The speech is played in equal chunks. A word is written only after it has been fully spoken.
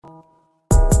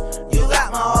You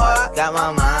got my heart, got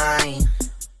my mind.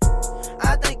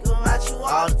 I think about you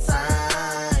all the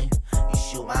time. You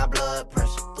shoot my blood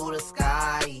pressure through the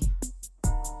sky.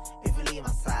 If you leave my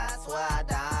side, I swear I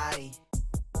die.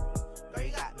 Girl,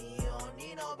 you got me, you don't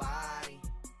need nobody.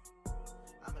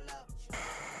 I'm in love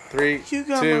with you. 3,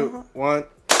 2, 1.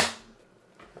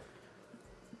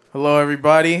 Hello,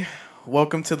 everybody.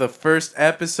 Welcome to the first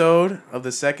episode of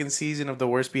the second season of the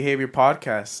Worst Behavior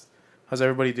Podcast. How's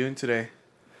everybody doing today?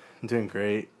 I'm doing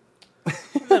great. I'm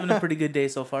having a pretty good day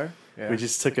so far. Yeah. We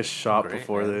just took a shot Great,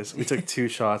 before man. this. We took 2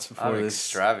 shots before I'm this.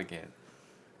 extravagant.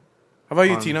 How about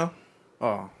you, Fun. Tino?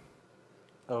 Oh,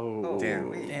 Oh,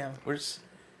 Damn. Damn. Where's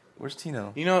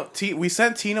Tino? you know, we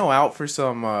sent Tino out for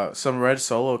some red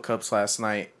Solo cups last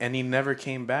night, and he never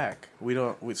came back.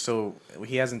 So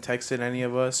he hasn't texted any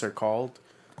of us or called.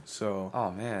 So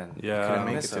Oh man. Yeah. couldn't I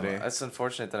make it Miss him. today. That's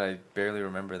unfortunate that I barely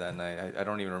remember that night. I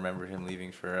don't even remember him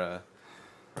leaving for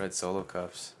red Solo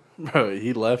cups. Bro,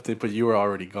 he left it, but you were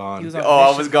already gone. He was on Oh, I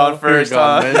mission, was gone bro. You were first,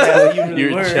 gone, huh? man. Yeah, you really You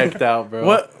were were. checked out, bro.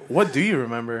 what do you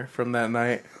remember from that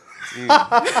night? Dude.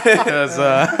 'Cause,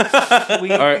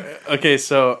 We, All right. Okay,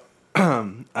 so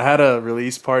I had a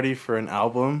release party for an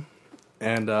album,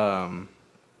 and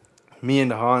me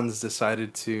and Hans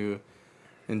decided to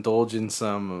indulge in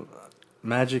some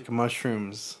magic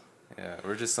mushrooms Yeah,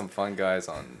 we're just some fun guys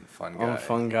on Fun Guy. on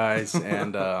Fun Guys,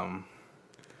 and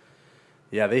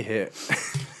yeah, they hit.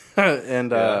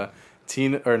 And Yeah.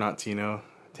 Tino, or not Tino,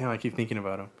 damn, I keep thinking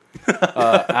about him.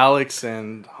 Alex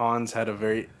and Hans had a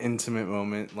very intimate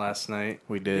moment last night.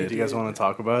 We Do did. you guys want to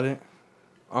talk about it?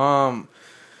 I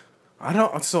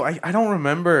don't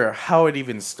remember how it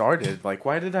even started. Like,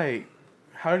 how did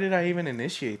I even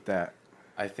initiate that?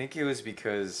 I think it was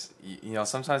because you know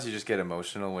sometimes you just get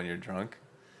emotional when you're drunk.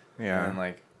 Yeah. And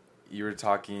like you were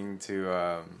talking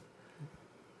to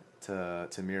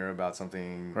Mira about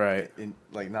something Right.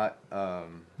 like not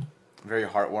very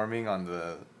heartwarming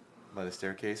by the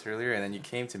staircase earlier, and then you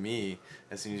came to me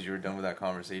as soon as you were done with that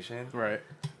conversation, Right.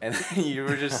 and then you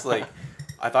were just like,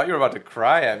 I thought you were about to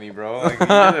cry at me, bro. Like you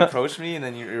didn't approach me, and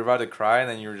then you were about to cry, and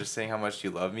then you were just saying how much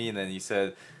you love me, and then you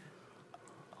said,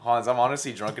 Hans, I'm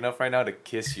honestly drunk enough right now to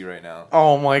kiss you right now.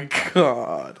 Oh my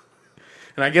god.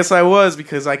 And I guess I was,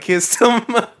 because I kissed him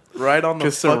right on the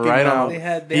Kissed him fucking right on mouth. they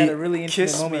had He- a really intimate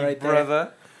Kiss moment me, right there.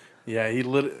 brother. Yeah,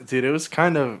 dude, it was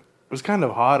kind of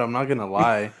hot. I'm not gonna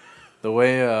lie. The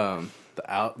way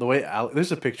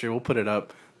there's a picture. We'll put it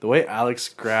up. The way Alex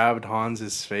grabbed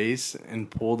Hans's face and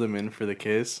pulled him in for the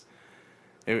kiss.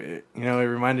 It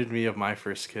reminded me of my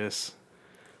first kiss.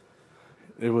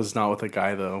 It was not with a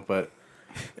guy though, but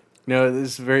it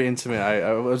was very intimate.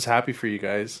 I was happy for you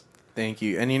guys. Thank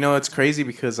you. And it's crazy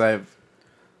because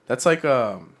it's like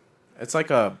a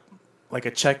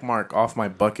check mark off my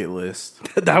bucket list.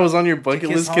 That was on your bucket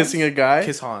kiss list, Hans? kissing a guy.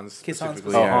 Kiss Hans. Kiss Hans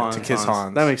specifically, yeah, Hans, to kiss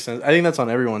Hans. That makes sense. I think that's on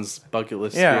everyone's bucket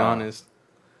list. To be Yeah. honest.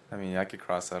 I mean, I could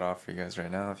cross that off for you guys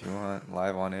right now if you want,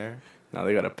 live on air. Now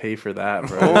they gotta pay for that,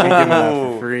 bro. They give me that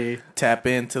for free. Tap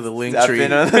into the link Tap tree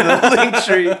in on the link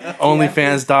tree.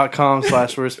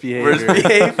 Onlyfans.com/worst behavior. Worst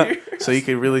behavior. so you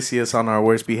can really see us on our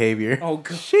worst behavior. Oh,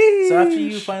 God. So after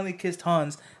you finally kissed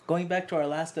Hans, going back to our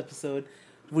last episode,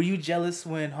 were you jealous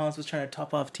when Hans was trying to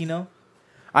top off Tino?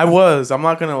 I was. I'm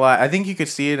not going to lie. I think you could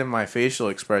see it in my facial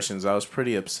expressions. I was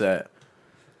pretty upset.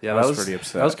 Yeah, I that was was pretty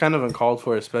upset. That was kind of uncalled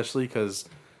for, especially because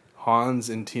Hans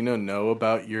and Tino know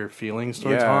about your feelings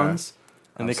towards Yeah. Hans,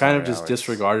 and I'm they kind of sorry, just Alex.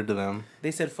 disregarded them.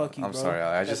 They said, fuck you, I'm bro. sorry,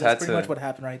 I That's just had pretty to- much what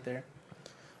happened right there.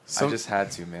 So, I just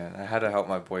had to, man. I had to help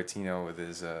my boy Tino with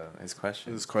his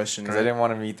question. this question. Because I didn't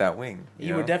want to meet that wing.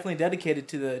 You were definitely dedicated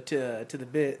to the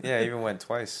bit. Yeah, I even went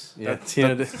twice. Yeah, That-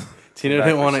 Tino Back didn't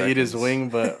for want to eat his seconds. wing,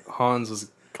 but Hans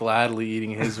was gladly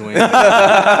eating his wing.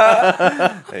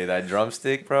 Hey, that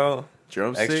drumstick, bro.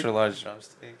 Drumstick? Extra large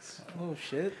drumsticks. Oh,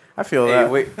 shit. I feel Hey,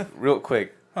 that. wait, real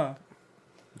quick. Huh.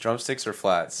 Drumsticks or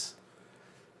flats?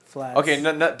 Flats. Okay, I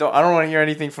don't want to hear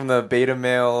anything from the beta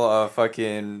male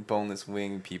fucking boneless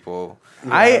wing people.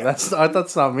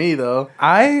 That's not me though.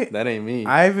 That ain't me.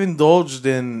 I've indulged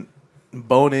in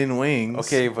bone-in wings.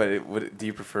 Okay, but do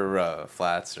you prefer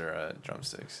flats or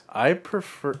drumsticks? I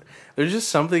prefer. There's just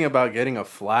something about getting a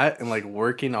flat and like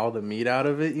working all the meat out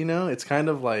of it. It's kind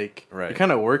of like Right. you're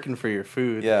kind of working for your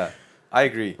food. Yeah, I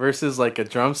agree. Versus like a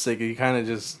drumstick, you kind of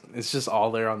it's just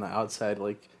all there on the outside.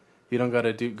 Like you don't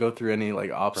gotta go through any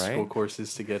like obstacle Right.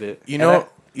 courses to get it.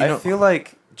 I feel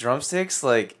like drumsticks,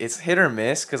 like it's hit or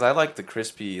miss because I like the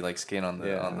crispy like skin on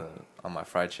my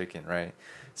fried chicken, right?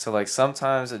 So like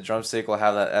sometimes a drumstick will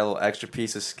have that little extra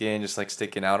piece of skin just like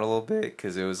sticking out a little bit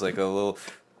because it was like a little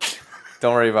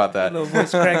Don't worry about that. Little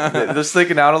voice crack. They're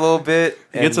sticking out a little bit.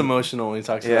 He gets and- emotional when he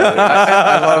talks Yeah,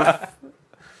 about it.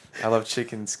 I love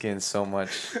chicken skin so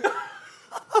much.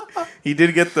 He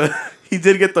did get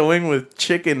the wing with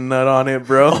chicken nut on it,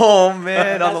 bro. Oh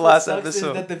man, That's on the what last sucks is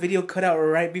episode. that the video cut out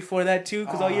right before that too,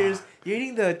 because all you're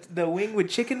eating the wing with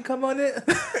chicken come on it.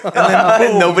 And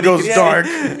then nobody goes Yeah. dark.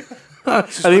 I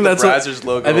think that's what, Brazzers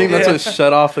logo. I think that's Yeah. what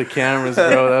shut off the cameras,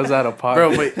 bro. That was out of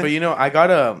pocket. Bro, but you know, I got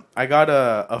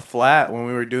a flat when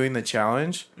we were doing the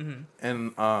challenge,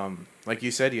 and like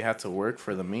you said, you have to work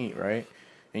for the meat, right?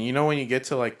 And you know when you get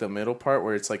to like the middle part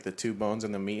where it's like the two bones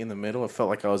and the meat in the middle, it felt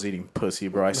like I was eating pussy,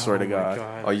 bro. I swear to my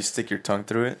God. Oh, you stick your tongue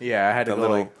through it? Yeah, I had to The go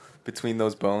little like, between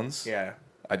those bones? yeah,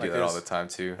 I do like that all this. the time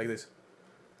too. like this,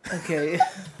 Okay,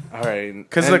 All right.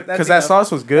 because And That's that enough.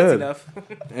 sauce was that's good. enough.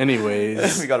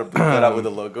 anyways, We gotta put that out with the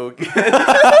logo.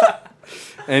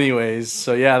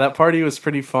 so yeah, that party was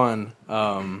pretty fun.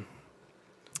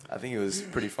 I think it was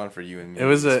pretty fun for you and me. It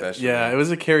was especially. it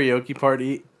was a karaoke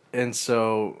party, and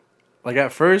so like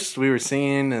at first we were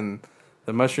singing and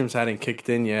the mushrooms hadn't kicked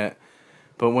in yet,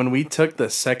 but when we took the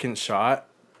second shot,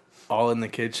 all in the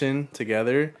kitchen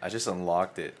together, I just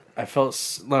unlocked it. I felt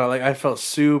I felt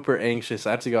super anxious.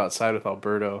 I had to go outside with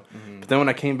Alberto, but then when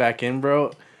I came back in,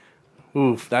 bro,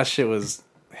 oof, that shit was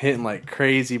hitting like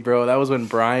crazy, bro. That was when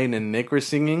Brian and Nick were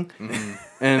singing,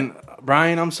 and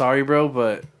Brian, I'm sorry, bro,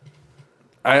 but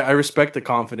I respect the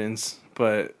confidence,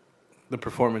 but the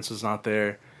performance was not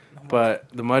there. But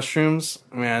the mushrooms,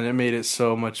 man, it made it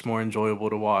so much more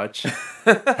enjoyable to watch.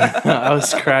 I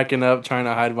was cracking up trying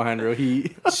to hide behind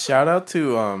Rohit. Shout out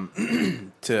to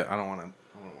I don't want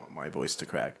my voice to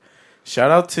crack. Shout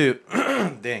out to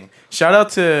Shout out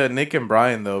to Nick and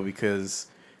Brian though, because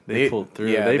They pulled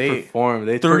through. Yeah, they performed.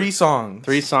 They three songs.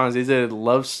 Three songs. They did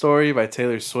 "Love Story" by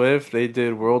Taylor Swift. They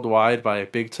did "Worldwide" by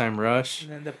Big Time Rush,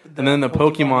 And and then the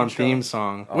Pokemon intro. theme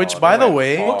song. Which, Oh, by they the went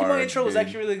way- Pokemon hard, intro was dude.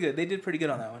 actually really good. They did pretty good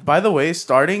on that one. By the way,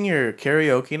 starting your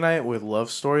karaoke night with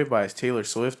 "Love Story" by Taylor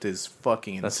Swift is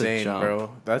fucking That's a insane, jump.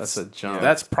 bro. That's a jump.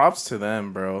 That's props to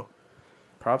them, bro.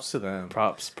 Props to them.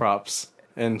 Props,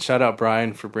 and shout out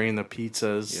Brian for bringing the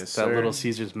pizzas. Yes, that sir. Little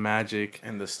Caesars magic.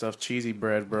 And the stuffed cheesy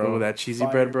bread, bro. Bro, that cheesy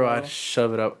Fire, bread, bro. bro. I'd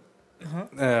shove it up.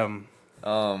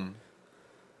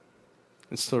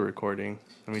 It's still recording.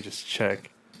 Let me just check.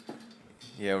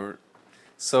 Yeah,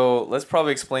 so let's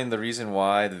probably explain the reason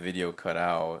why the video cut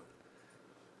out.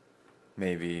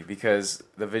 Maybe because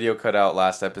the video cut out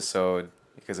last episode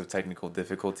because of technical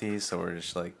difficulties, so we're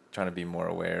just like trying to be more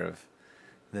aware of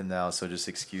them now. So just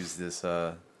excuse this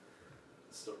Still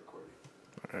recording.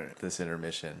 Alright. this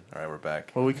intermission. All right, we're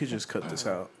back. Well, we could just cut this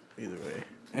out. Either way.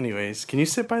 Anyways, can you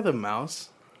sit by the mouse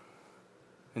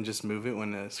and just move it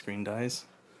when the screen dies?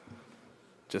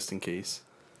 Just in case.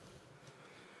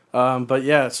 But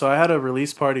yeah, so I had a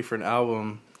release party for an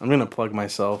album. I'm going to plug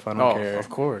myself. I don't care. Of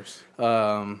course.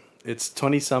 It's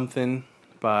 20 something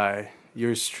by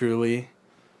yours truly.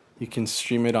 You can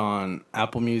stream it on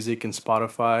Apple Music and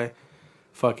Spotify.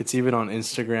 Fuck, it's even on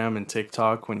Instagram and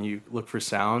TikTok when you look for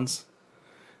sounds.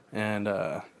 And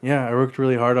yeah, I worked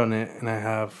really hard on it, and I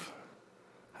have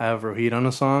Rohit on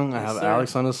a song. I Yes, have sir.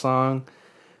 Alex on a song.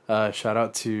 Shout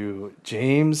out to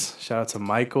James. Shout out to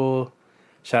Michael.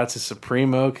 Shout out to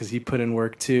Supremo because he put in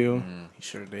work too. He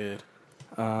sure did.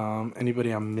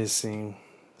 Anybody I'm missing?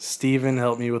 Steven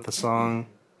helped me with the song.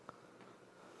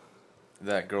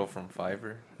 That girl from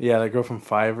Fiverr. Yeah, that girl from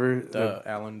Fiverr The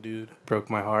Allen dude. broke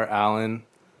my heart, Alan.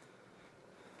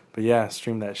 But yeah,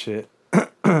 stream that shit.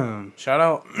 Shout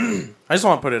out. I just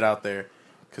want to put it out there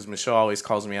because Michelle always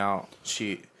calls me out.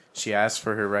 She asked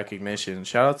for her recognition.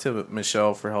 Shout out to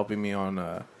Michelle for helping me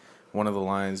on one of the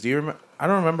lines. Do you remember? I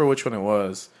don't remember which one it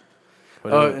was.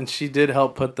 But Oh, it- and she did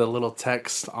help put the little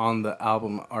text on the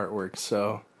album artwork.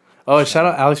 So, shout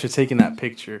out Alex for taking that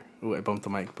picture. Ooh, I bumped the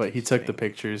mic, but he took the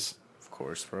pictures. of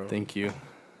course, bro. Thank you.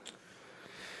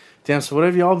 Damn. So, what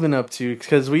have y'all been up to?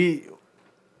 Because we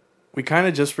kind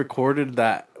of just recorded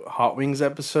that Hot Wings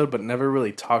episode, but never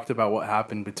really talked about what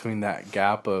happened between that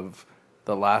gap of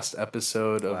the last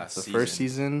episode of Last the first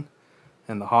season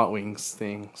and the Hot Wings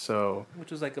thing. So, Which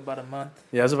was like about a month.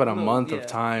 yeah, it was about a Little- month yeah. of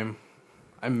time.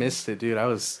 I missed it, dude. I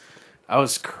was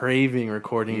craving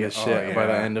recording Yeah, this shit by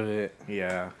the yeah. end of it.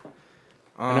 Yeah.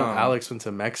 I know Alex went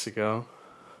to Mexico.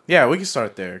 Yeah, we can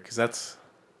start there because that's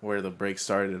where the break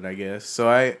started, I guess. So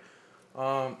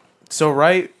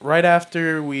right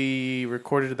after we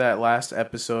recorded that last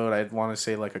episode, I'd want to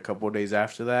say like a couple of days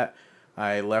after that,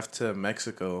 I left to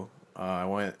Mexico. I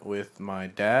went with my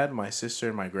dad, my sister,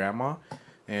 and my grandma,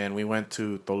 and we went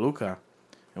to Toluca,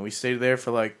 and we stayed there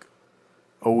for like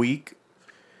a week.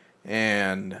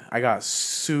 and I got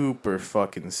super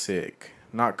fucking sick.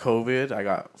 Not COVID. I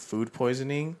got food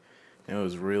poisoning. And it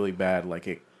was really bad. Like,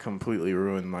 it completely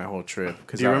ruined my whole trip.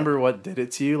 Do you remember what did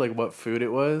it to you? Like, what food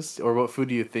it was? Or what food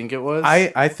do you think it was?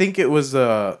 I think it was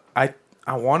I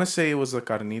want to say it was the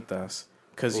carnitas.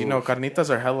 Because, you know, Oof. carnitas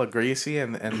are hella greasy,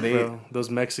 and they... Bro, those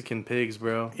Mexican pigs,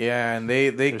 bro. Yeah, and they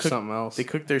There's cook, something else. they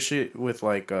cook their shit with,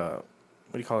 like, what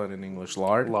do you call it in English?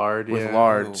 Lard? Lard, With yeah.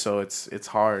 lard, so it's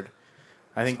hard.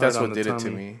 I think hard that's on what the did it to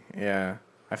tummy. me. Yeah.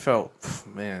 I felt,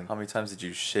 man, How many times did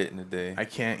you shit in a day? I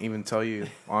can't even tell you,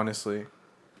 honestly.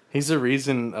 He's the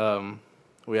reason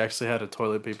we actually had a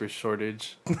toilet paper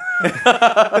shortage.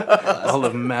 All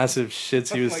the massive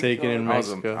shits he was my taking God. in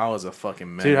Mexico. I was a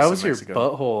fucking mess. Dude, how in was your Mexico.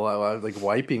 butthole? Like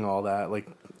wiping all that. Like,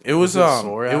 It was it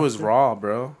sore it was after? raw,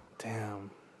 bro.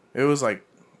 damn. It was like,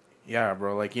 yeah,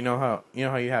 bro. Like you know how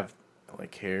you have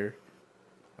like hair,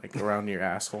 like around your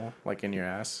asshole, like in your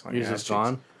ass. on You're your just ass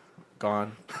cheeks? gone.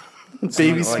 Gone.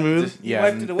 Baby Like, smooth. Yeah,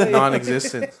 wiped it away.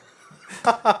 non-existent.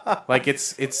 Like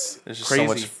it's There's just crazy. so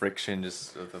much friction,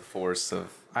 just of the force of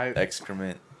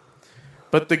excrement.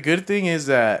 But the good thing is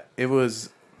that it was.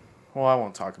 Well, I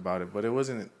won't talk about it, but it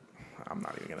wasn't. I'm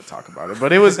not even gonna talk about it.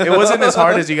 But it wasn't as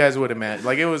hard as you guys would imagine.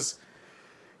 Like it was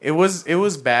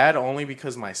bad only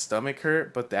because my stomach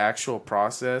hurt, but the actual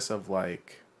process of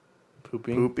like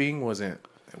pooping wasn't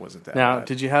that Now, bad.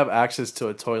 did you have access to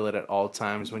a toilet at all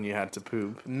times when you had to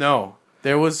poop? No,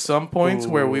 there was some points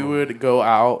where we Ooh. would go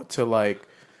out to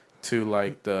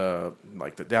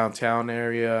the downtown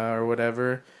area or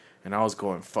whatever, and I was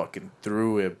going fucking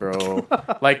through it, bro.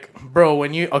 Like, bro,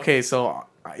 when you so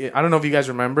I don't know if you guys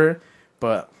remember,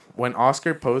 but when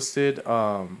Oscar posted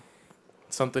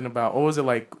something about what was it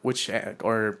like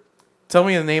or tell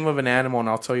me the name of an animal and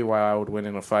I'll tell you why I would win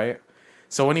in a fight.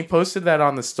 So when he posted that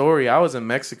on the story, I was in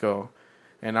Mexico.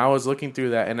 And I was looking through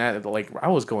that, and I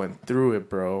was going through it,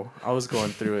 bro. I was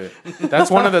going through it. That's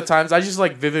one of the times I just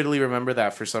like vividly remember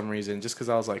that for some reason, just because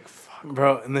I was like, "Fuck."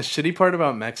 Bro, and the shitty part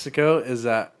about Mexico is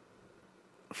that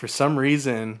for some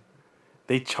reason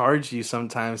they charge you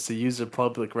sometimes to use the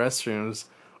public restrooms,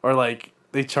 or like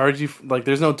they charge you like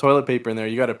there's no toilet paper in there.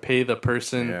 You got to pay the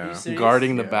person Yeah. You serious?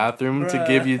 guarding the Yeah. bathroom to Bruh.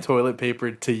 give you toilet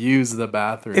paper to use the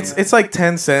bathroom. It's like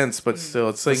 10 cents, but still,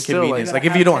 it's like But still, like, inconvenience. You Like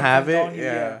gotta if you don't 10 have cents it, on you,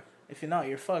 yeah, If you're not,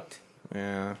 you're fucked.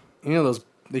 yeah. You know those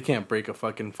they can't break a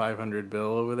fucking 500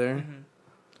 bill over there.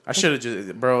 I should have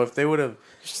just, bro. If they would have,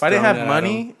 Just if I didn't throwing have that at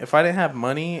money, if I didn't have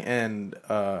money and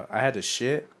I had to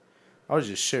shit, I would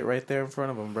just shit right there in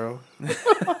front of them, bro.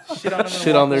 Shit on them. and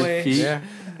Shit on walk their away. feet. Yeah,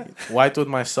 wiped with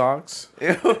my socks,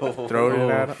 throw it Oh.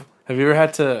 at them. Have you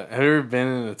ever been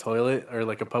in a toilet or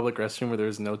like a public restroom where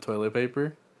there's no toilet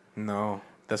paper? No,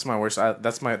 that's my worst.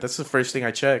 That's the first thing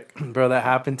I check. Bro, that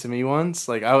happened to me once.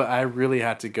 Like I really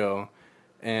had to go,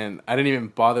 and I didn't even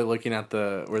bother looking at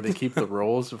where they keep the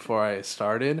rolls before I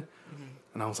started,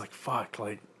 and I was like, "Fuck!"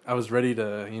 Like I was ready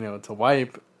to to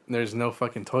wipe. There's no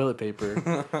fucking toilet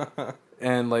paper,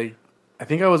 and like I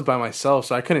think I was by myself,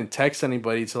 so I couldn't text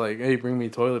anybody to like, "Hey, bring me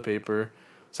toilet paper."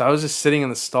 So I was just sitting in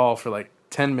the stall for like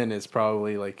 10 minutes,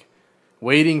 probably like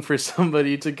waiting for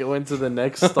somebody to go into the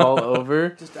next stall over.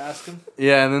 Just ask him.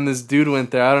 Yeah, and then this dude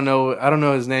went there. I don't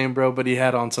know his name, bro, but he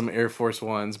had on some Air Force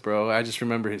Ones, bro. I just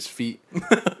remember his feet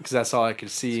because that's all I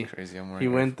could see. Crazy. I'm wearing He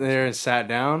went there and sat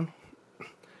down.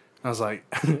 I was like,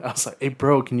 hey,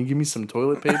 bro, can you give me some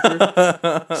toilet paper?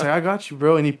 I was like, I got you,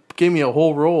 bro, and he gave me a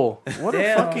whole roll What a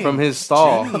Damn. fucking from his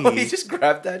stall. he just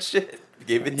grabbed that shit,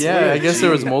 gave it to Yeah, you. I guess there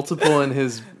was Gee. multiple in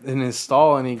his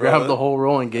stall, and he Bro, grabbed the whole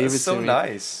roll and gave That's it to so me.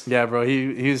 nice. Yeah, bro,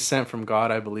 he was sent from God,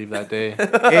 I believe, that day.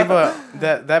 Hey, but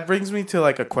that brings me to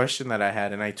like a question that I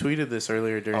had, and I tweeted this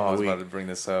earlier during Oh, I the was week. about to bring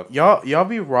this up. Y'all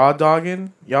be raw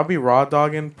dogging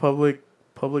public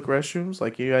restrooms?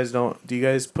 Like you guys don't? Do you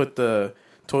guys put the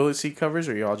toilet seat covers,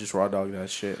 or y'all just raw dog that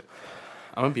shit?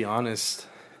 I'm gonna be honest.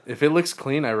 If it looks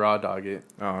clean, I raw dog it.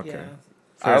 Oh, okay. Yeah.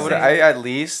 I at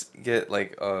least get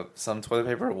like some toilet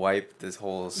paper, wipe this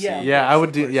whole seat Yeah. Yeah, I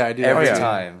would do. Yeah, I do every yeah.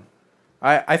 time.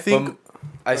 I think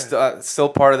I still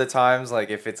part of the times, like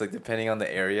if it's like depending on the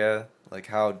area, like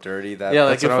how dirty that. Yeah,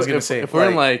 That's like what I was if, gonna if, say. if we're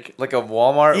in like like a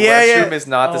Walmart Yeah, yeah. restroom is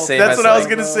not the Oh, same. that's as what I was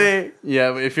like- gonna say.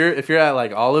 yeah, but if you're at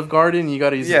like Olive Garden, you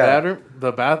gotta use Yeah.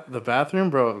 the bathroom,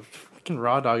 bro. Fucking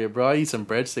raw dog it, bro. I eat some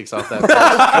breadsticks off that.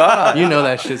 God. You know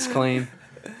that shit's clean.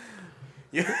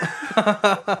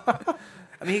 I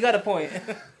mean, you got a point.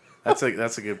 That's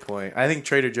a good point. I think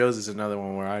Trader Joe's is another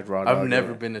one where I'd raw dog. I've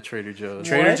never it. been to Trader Joe's.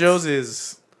 Trader What? Joe's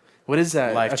is What is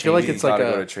that? I feel like Life-changing. it's You like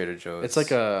gotta go to a. Trader Joe's. It's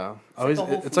like a. Always. like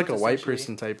a Whole It's like a Foods, white essentially.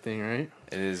 person type thing, right?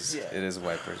 It is. Yeah. It is a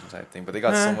white person type thing, but they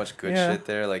got so much good yeah. shit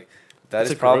there. Like that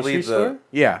It's is a probably grocery the. store?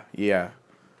 yeah.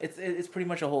 It's pretty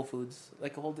much a Whole Foods,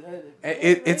 like a whole.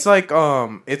 It's like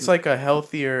a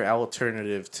healthier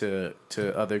alternative to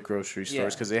other grocery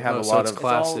stores because they have a so lot it's of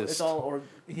classist. It's all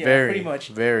Very, pretty much.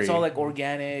 very. It's all like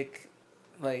organic,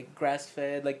 like grass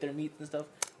fed, like their meats and stuff.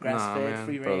 Grass fed, man.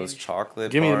 free Bro, those range.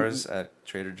 chocolate Give me a- bars at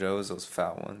Trader Joe's, those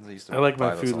fat ones. I used to I like my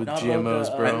buy those food all with the No, time. GMOs,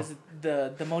 the, bro. what is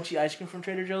it? The mochi ice cream from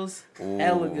Trader Joe's. Ooh.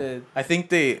 Hella good. I think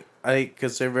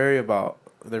because they're very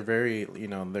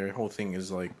their whole thing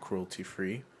is like cruelty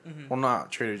free. Mm-hmm. Well,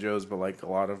 not Trader Joe's, but like a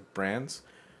lot of brands.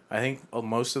 I think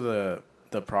most of the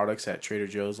products at Trader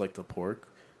Joe's, like the pork,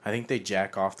 I think they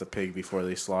jack off the pig before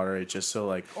they slaughter it, just so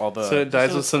like all the So it dies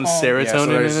So with some it's calm. serotonin yeah, so in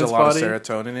there's its a lot body. of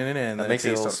serotonin in it, and That then makes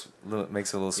it tastes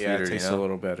makes it a little yeah, sweeter, it tastes you know? a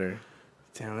little better.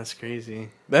 Damn, that's crazy.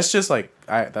 That's just like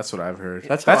that's what I've heard.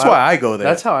 That's That's how why I go there.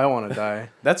 That's how I want to die.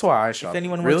 That's why I shop. If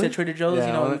anyone really? works at Trader Joe's,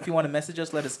 Yeah, if you want to message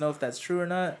us, let us know if that's true or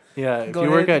not. Yeah, if Go you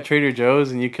work ahead. at Trader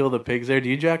Joe's and you kill the pigs there, do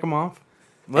you jack them off?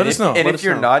 Let us know. And Let if us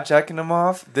you're know. not jacking them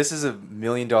off, this is $1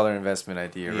 million investment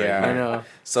idea, right? Yeah. here. I know.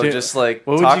 So Dude, just like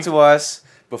what would talk you- to us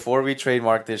before we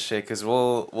trademark this shit, because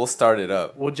we'll start it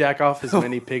up We'll jack off as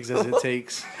many pigs as it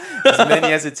takes. as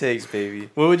many as it takes, baby.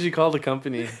 What would you call the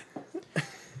company?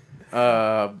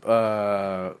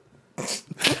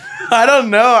 I don't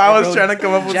know. I was Bro, trying to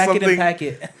come up with Jacket something. and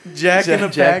packet. Jack in a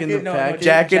Jack in packet. the packet.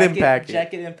 Jacket and packet.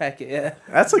 Jacket and packet. Yeah.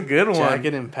 That's a good one.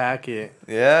 Jacket and packet.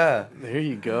 Yeah. There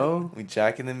you go. We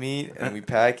jacking the meat and we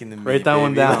packing the meat. Write that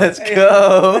one baby. down. Let's Write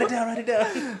go. it down. Write it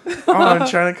down. Oh, I'm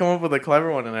trying to come up with a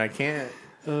clever one and I can't.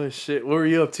 Oh shit! What were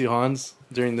you up to, Hans,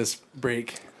 during this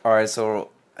break? All right,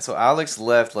 so Alex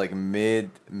left like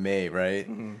mid-May, right?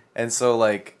 Mm-hmm. And so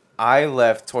like I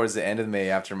left towards the end of May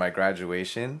after my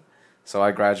graduation. So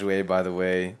I graduated, by the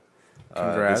way.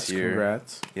 Congrats. This year.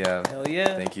 Congrats. Yeah. Hell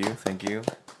yeah. Thank you.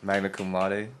 Magna cum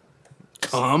laude.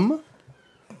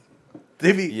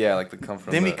 They be Yeah, like the come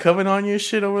from. they be the- coming on your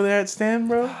shit over there at Stan,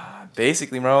 bro.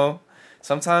 Basically, bro.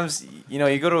 Sometimes you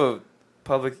go to a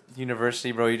public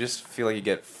university, bro. You just feel like you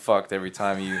get fucked every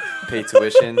time you pay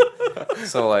tuition.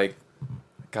 So like,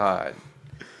 God.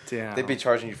 Damn. They'd be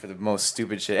charging you for the most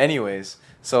stupid shit. Anyways,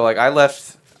 so like I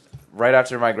left right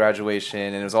after my graduation,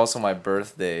 and it was also my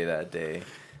birthday that day.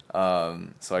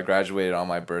 So I graduated on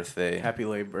my birthday. Happy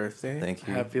late birthday. Thank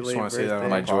you. Happy Just late wanna say that birthday. on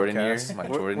My the Jordan podcast. year. My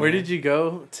Where, Jordan. where year. did you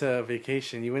go to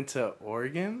vacation? You went to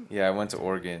Oregon? Yeah, I went to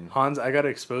Oregon. Hans, I gotta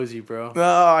expose you, bro.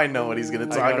 Oh, I know what he's gonna I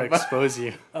talk gotta about. expose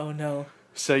you. Oh no.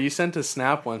 So you sent a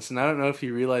snap once, and I don't know if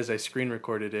you realized I screen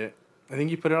recorded it. I think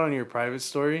you put it on your private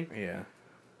story, Yeah.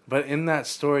 but in that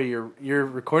story, you're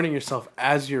recording yourself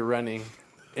as you're running,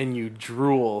 and you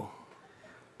drool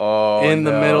Oh, in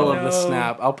the no. middle of the No.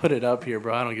 snap. I'll put it up here,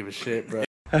 bro. I don't give a shit, bro.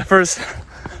 That first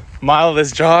mile of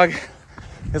this jog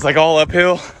is like all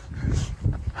uphill.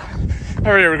 I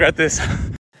already regret this.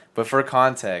 But for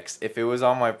context, if it was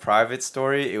on my private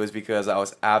story, it was because I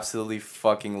was absolutely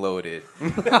fucking loaded.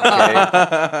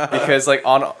 Okay? Because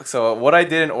so what I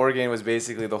did in Oregon was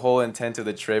basically the whole intent of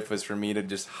the trip was for me to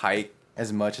just hike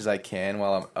as much as I can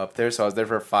while I'm up there. So I was there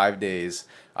for 5 days.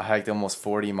 I hiked almost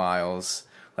 40 miles,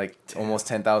 like almost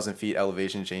 10,000 feet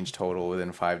elevation change total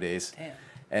within 5 days. Damn.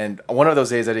 And one of those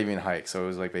days I didn't even hike, so it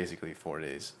was like basically 4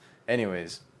 days.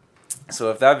 Anyways,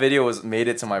 so if that video made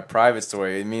it to my private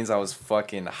story, it means I was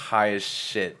fucking high as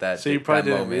shit that So you that probably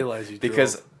didn't moment. realize you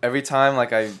because drove. every time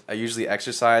like I usually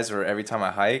exercise or every time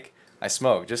I hike, I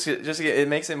smoke. Just it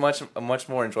makes it a much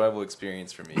more enjoyable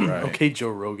experience for me. Right? Okay, Joe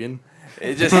Rogan.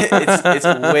 It's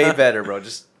way better, bro.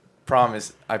 Just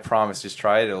I promise. Just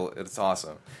try it. It's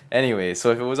awesome. Anyway,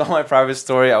 so if it was on my private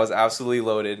story, I was absolutely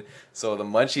loaded. So the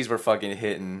munchies were fucking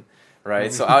hitting,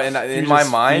 right? So in You're my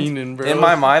just mind, fiending, bro. in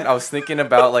my mind, I was thinking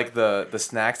about like the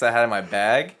snacks I had in my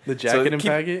bag. The So jacket and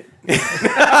packet.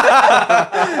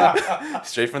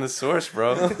 Straight from the source,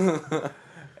 bro.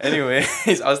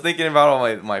 Anyways, I was thinking about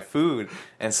all my food,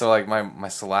 and so like my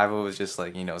saliva was just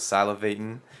like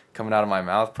salivating, coming out of my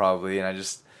mouth probably, and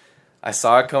I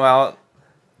saw it come out,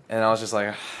 and I was just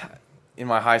like, in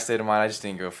my high state of mind, I just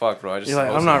didn't give a fuck, bro. I just You're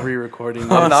like, I'm not re-recording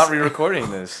this. I'm not re-recording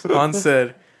this. Han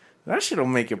said, "That shit'll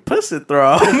make your pussy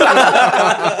throb."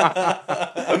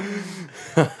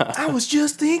 I was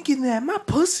just thinking that my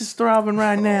pussy's throbbing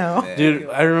right now. Man. Dude,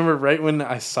 I remember right when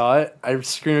I saw it, I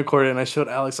screen recorded and I showed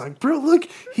Alex, like, bro, look,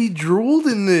 he drooled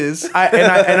in this.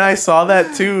 I saw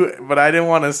that too, but I didn't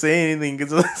want to say anything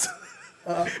because.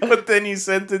 But then you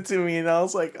sent it to me, and I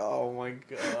was like, "Oh my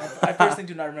god!" I personally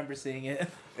do not remember seeing it.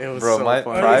 It was Bro, so my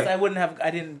funny. Or at least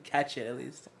I didn't catch it at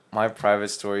least. My private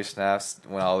story snaps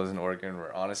when I was in Oregon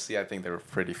were honestly, I think they were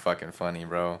pretty fucking funny,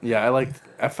 bro. Yeah,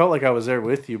 I felt like I was there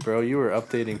with you, bro. You were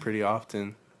updating pretty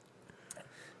often.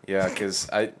 Yeah, because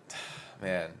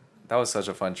man, that was such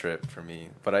a fun trip for me.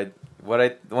 But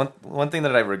one thing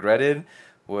that I regretted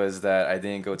was that I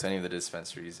didn't go to any of the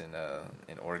dispensaries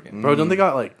in Oregon. Bro, don't they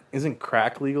got like? Isn't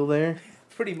crack legal there?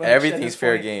 Pretty much. at Everything's this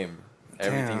fair point. game.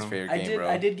 Everything's Damn. fair I game, did. bro.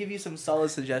 I did give you some solid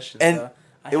suggestions. And though.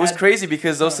 It was had- crazy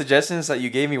because those uh, suggestions that you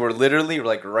gave me were literally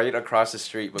like right across the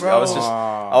street. But Bro.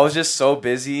 I was just so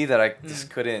busy that I just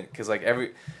couldn't. Cause like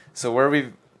so where we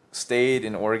stayed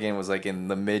in Oregon was like in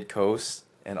the mid coast,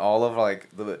 and all of like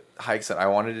the hikes that I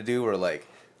wanted to do were like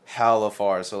hella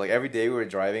far. So like every day we were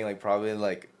driving like probably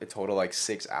like a total like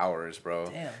 6 hours, bro.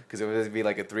 Damn. Because it would be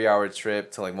like a 3-hour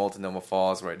trip to like Multnomah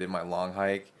Falls where I did my long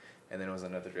hike. And then it was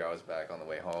another 3 hours back on the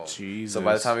way home. Jesus. So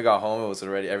by the time we got home,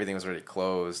 everything was already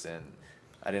closed, and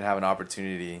I didn't have an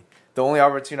opportunity. The only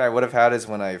opportunity I would have had is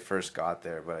when I first got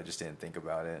there, but I just didn't think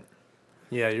about it.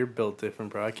 Yeah, you're built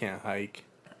different, bro. I can't hike.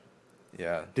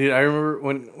 Yeah. Dude, I remember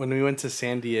when we went to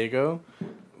San Diego,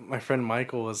 my friend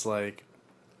Michael was like,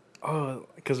 oh,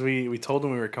 because we told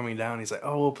him we were coming down. He's like,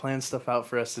 oh, we'll plan stuff out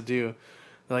for us to do.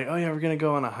 They're like, oh, yeah, we're going to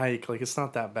go on a hike. Like, it's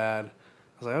not that bad. I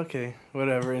was like, okay,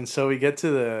 whatever. And so we get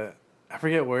to I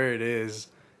forget where it is.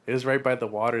 It was right by the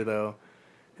water, though.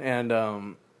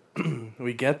 And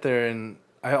we get there, and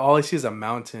all I see is a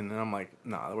mountain. And I'm like,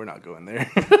 nah, we're not going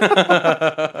there.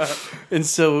 And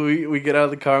so we get out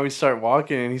of the car, and we start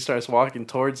walking, and he starts walking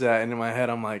towards that. And in my head,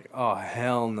 I'm like, oh,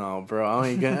 hell no, bro.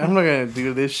 I'm not going to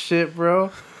do this shit,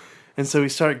 bro. And so we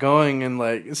start going, and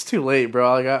like, it's too late,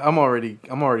 bro. Like, I'm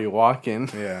already walking.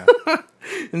 Yeah.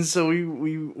 And so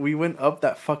we went up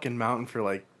that fucking mountain for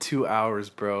like 2 hours,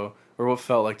 bro. Or what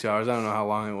felt like 2 hours. I don't know how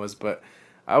long it was, but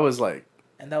I was like,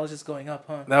 And that was just going up,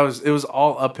 huh? it was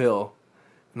all uphill.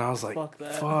 And I was like, Fuck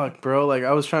that. fuck, bro. Like,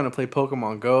 I was trying to play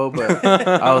Pokemon Go, but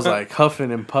I was like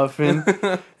huffing and puffing.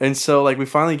 And so like we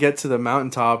finally get to the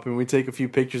mountaintop, and we take a few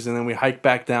pictures, and then we hike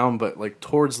back down, but like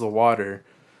towards the water.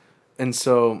 And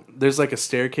so there's like a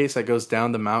staircase that goes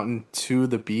down the mountain to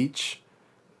the beach,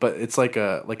 but it's like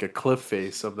a cliff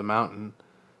face of the mountain.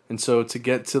 And so to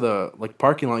get to the like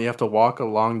parking lot, you have to walk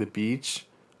along the beach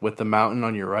with the mountain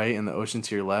on your right and the ocean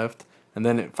to your left, and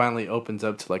then it finally opens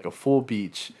up to like a full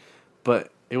beach.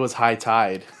 But it was high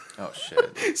tide. Oh,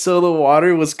 shit. So the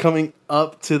water was coming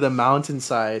up to the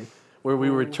mountainside where we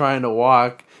were trying to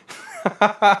walk.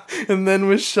 And then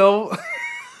Michelle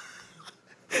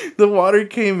the water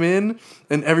came in,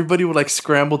 and everybody would like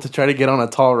scramble to try to get on a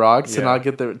tall rock to not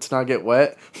get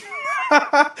wet.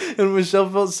 And Michelle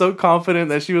felt so confident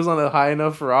that she was on a high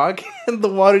enough rock, and the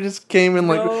water just came in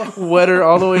like wetter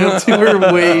all the way up to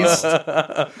her waist.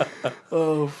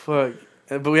 Oh fuck!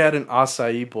 But we had an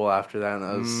acai bowl after that,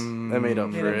 and that made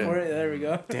up for it. There we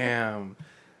go. Damn.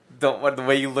 The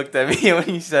way you looked at me when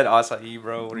you said acai,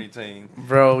 bro. What are you saying?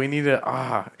 Bro, we need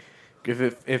to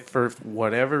if for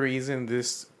whatever reason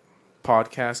this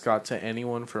podcast got to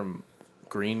anyone from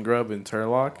Green Grub and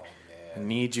Turlock, I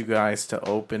need you guys to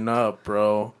open up,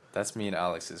 bro. That's me and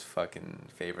Alex's fucking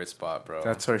favorite spot, bro.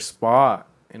 That's our spot,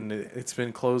 and it's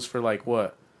been closed for like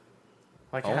what?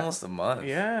 Like almost a month.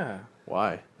 Yeah.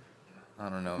 Why? I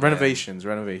don't know. man. Renovations.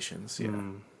 Yeah.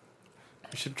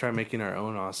 We should try making our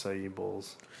own acai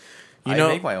bowls. You I know,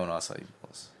 make my own acai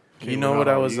bowls. you know what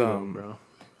I was bro.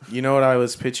 You know what I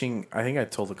was pitching? I think I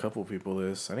told a couple people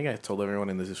this. I think I told everyone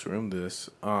in this room this.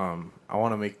 I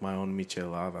want to make my own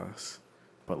micheladas,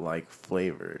 but like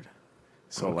flavored.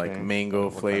 So Okay. like mango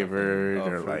What kind of flavored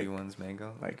thing? Oh, or fruity like ones,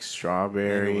 mango.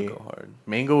 strawberry. Mango would go hard.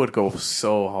 Mango would go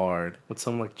so hard. With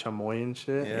some like chamoy and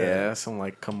shit. Yeah. Yeah, some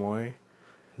like kamoy.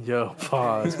 Yo,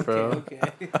 pause, bro. Okay.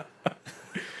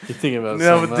 You're thinking about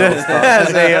No, something but else.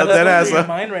 that has your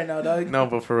mind right now, dog. No,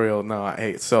 but for real, no.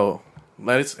 Hey, so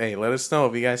let us know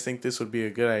if you guys think this would be a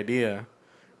good idea.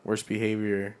 Worst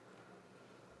behavior.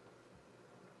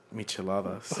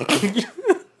 Micheladas.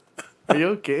 Are you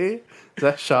okay? Is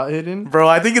that shot hidden? Bro,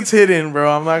 I think it's hidden,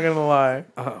 bro. I'm not gonna lie.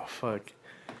 Oh fuck.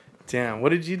 Damn, what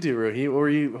did you do,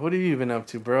 Rohit? What have you been up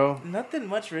to, bro? Nothing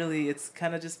much really. It's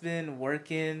kind of just been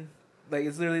working. Like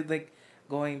it's literally like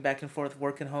going back and forth,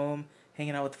 working home,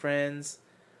 hanging out with friends.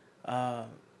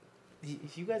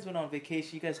 If you guys went on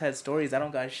vacation, you guys had stories. I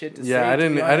don't got shit to say. Yeah, I to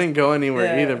be didn't honest. go anywhere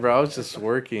Yeah. either, bro. I was just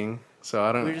working. So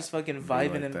I don't We were just fucking Be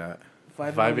vibing like and that.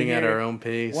 vibing at over our here. own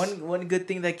pace. One good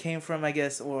thing that came from, I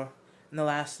guess, or in the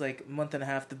last like month and a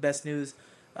half, the best news.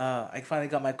 I finally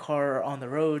got my car on the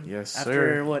road. Yes, after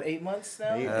sir. what, 8 months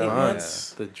now? 8 Hell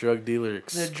months. The drug dealer The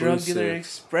exclusive. drug dealer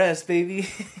express, baby.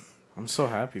 I'm so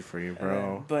happy for you,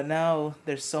 bro. But now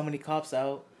there's so many cops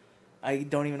out. I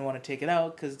don't even want to take it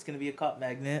out because it's gonna be a cop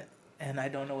magnet, and I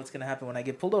don't know what's gonna happen when I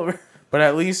get pulled over. But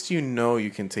at least you know you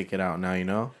can take it out now, you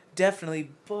know?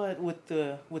 Definitely, but with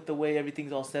the way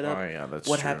everything's all set up, Oh yeah, that's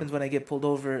what true. happens when I get pulled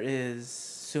over is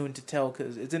soon to tell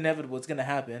because it's inevitable. It's gonna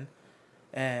happen,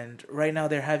 and right now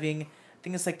they're having, I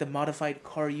think it's like the modified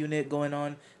car unit going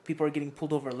on. People are getting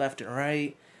pulled over left and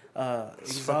right. It's fucking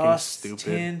Exhaust, stupid.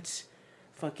 tint,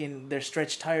 fucking their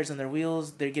stretched tires on their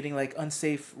wheels. They're getting like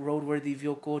unsafe roadworthy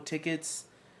vehicle tickets.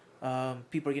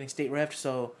 People are getting state refed,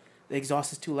 so the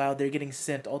exhaust is too loud. They're getting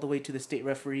sent all the way to the state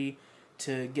referee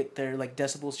to get their like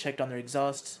decibels checked on their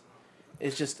exhaust.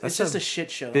 It's just That's a a shit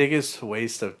show. Biggest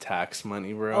waste of tax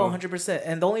money, bro. Oh, 100%.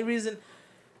 And the only reason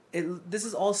this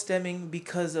is all stemming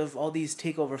because of all these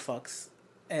takeover fucks.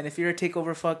 And if you're a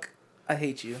takeover fuck, I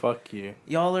hate you. Fuck you.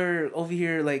 Y'all are over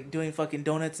here like doing fucking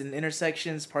donuts in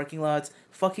intersections, parking lots,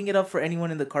 fucking it up for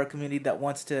anyone in the car community that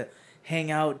wants to hang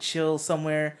out, chill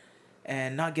somewhere,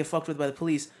 and not get fucked with by the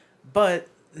police. But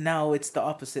now it's the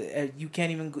opposite. You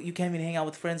can't even hang out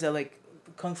with friends at like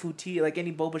Kung Fu Tea, like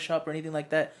any boba shop or anything like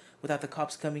that, without the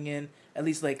cops coming in, at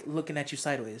least like looking at you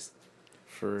sideways.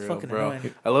 For real, fucking bro.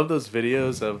 annoying. I love those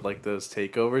videos of like those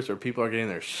takeovers where people are getting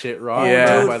their shit robbed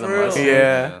Yeah. bro, by Dude, the for real. Muslims.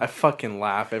 Yeah. I fucking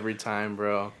laugh every time,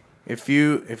 bro. If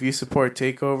you support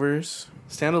takeovers,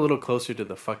 Stand a little closer to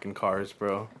the fucking cars,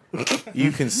 bro.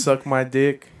 you can suck my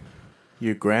dick.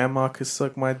 Your grandma could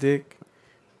suck my dick.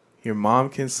 Your mom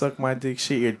can suck my dick.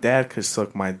 Shit, your dad could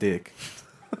suck my dick.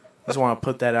 Just want to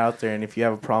put that out there, and if you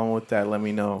have a problem with that, let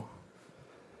me know.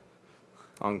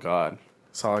 On God.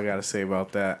 That's all I gotta say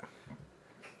about that.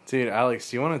 Dude, Alex,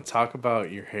 do you want to talk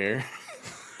about your hair?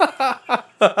 That's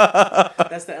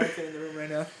the elephant in the room right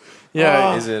now.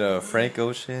 Yeah, Is it Frank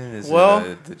Ocean? Is Well-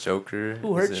 it the Joker?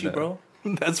 Who Is hurt it, you, bro?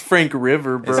 that's Frank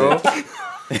River, bro. Is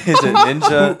it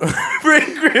Ninja?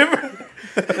 Frank River.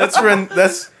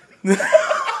 That's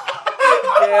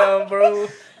Damn, bro.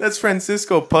 that's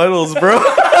Francisco Puddles, bro.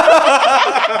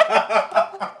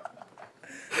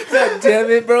 God damn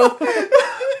it, bro.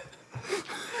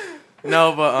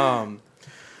 No, but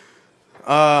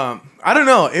I don't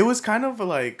know. It was kind of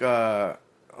like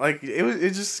it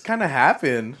just kind of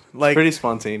happened. Like Pretty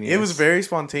spontaneous. it was very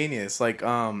spontaneous. Like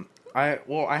I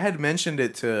had mentioned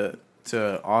it to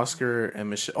Oscar and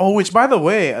Michelle. Oh, which by the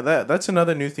way, that's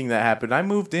another new thing that happened. I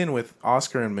moved in with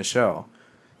Oscar and Michelle,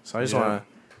 so I just Yeah. want to.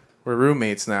 We're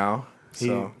roommates now.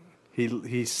 So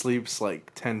He sleeps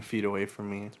like 10 feet away from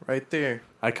me. right there.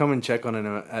 I come and check on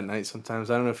him at night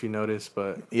sometimes. I don't know if you noticed,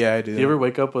 but Yeah, I do. do you ever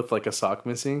wake up with like a sock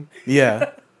missing?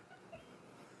 Yeah.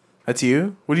 That's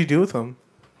you? What do you do with them?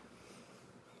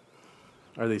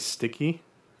 Are they sticky?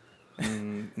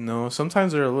 No,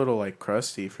 sometimes they're a little like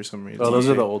crusty for some reason. Oh, those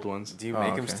are the old ones. Do you Oh,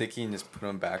 make him okay. sticky and just put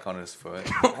him back on his foot?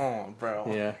 Oh,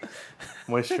 bro. Yeah.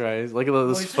 Moisturize. Look at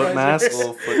those foot Moisturizer. masks.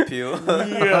 Little foot peel.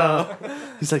 Yeah.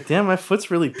 He's like, damn, my foot's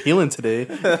really peeling today.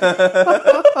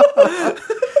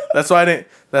 That's why I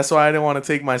didn't want to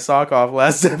take my sock off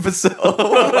last episode.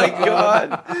 Oh my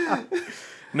god.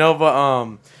 No,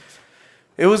 but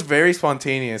it was very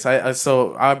spontaneous.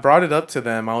 So I brought it up to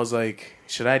them. I was like,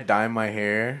 should I dye my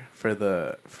hair for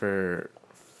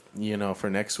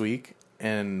next week?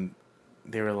 And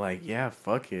they were like, yeah,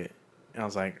 fuck it. And I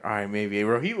was like, all right, maybe.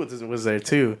 Rohit was there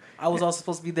too. I was also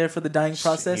supposed to be there for the dying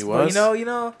process, He but was? you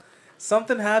know,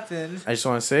 something happened. I just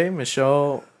want to say,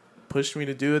 Michelle pushed me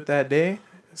to do it that day.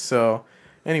 So,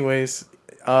 anyways,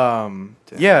 Damn,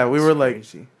 yeah, we that's were like,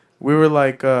 crazy.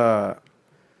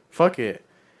 fuck it.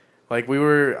 Like we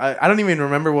were, I don't even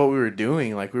remember what we were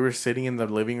doing. Like we were sitting in the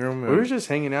living room. We were just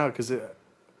hanging out because it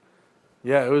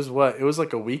was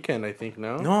like a weekend, I think.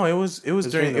 No, it was during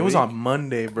during. the It was week? on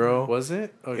Monday, bro. Was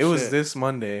it? Oh, It was shit. this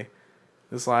Monday,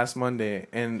 this last Monday,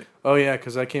 and Oh yeah,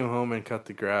 because I came home and cut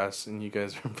the grass, and you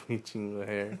guys were bleaching the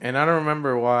hair. I don't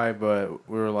remember why, but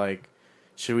we were like,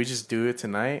 should we just do it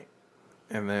tonight?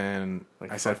 And then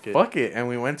Like, I said, fuck it. fuck it, and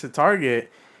we went to Target,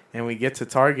 and we get to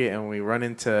Target, and we run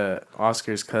into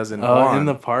Oscar's cousin Oh, Juan in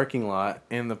the parking lot.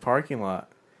 in the parking lot.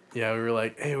 Yeah, we were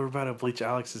like, "Hey, we're about to bleach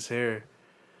Alex's hair,"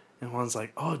 and Juan's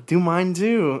like, "Oh, do mine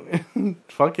too."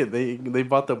 Fuck it, they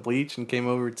bought the bleach and came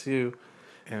over too.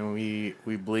 And we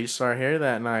bleached our hair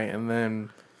that night, and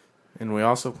we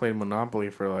also played Monopoly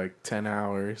for like 10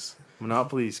 hours.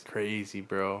 Monopoly's crazy,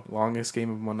 bro. Longest game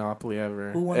of Monopoly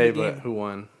ever. Who won Hey, the but game? who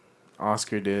won?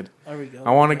 Oscar did. There we go. I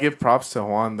want to give props to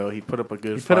Juan though. He put up a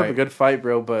good You fight. put up a good fight,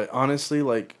 bro. But honestly,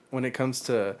 like when it comes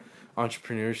to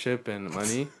entrepreneurship and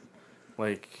money,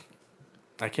 like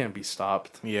I can't be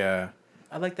stopped. Yeah.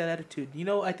 I like that attitude. You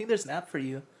know, I think there's an app for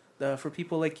you, for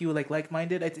people like you,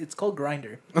 like-minded. It's called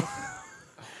Grinder.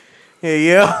 Hey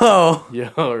yo.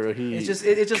 Yo, he. It's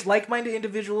just like-minded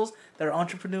individuals that are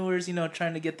entrepreneurs. You know,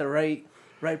 trying to get the right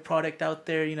product out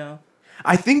there. You know,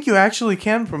 I think you actually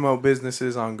can promote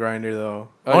businesses on Grindr though.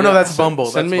 Oh, Oh, no, yeah. that's Bumble.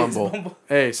 Send That's me- Bumble.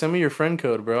 Hey, send me your friend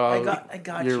code, bro. I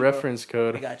got your you, bro. reference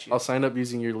code. I got you. I'll sign up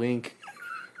using your link.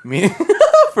 Me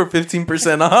for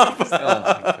 15% off. Oh my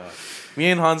god. Me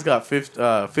and Hans got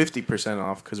 50%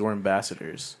 off because we're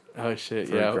ambassadors. Oh shit,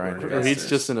 For yeah. Grindr. Or he's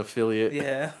just an affiliate.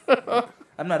 Yeah.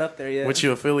 I'm not up there yet. What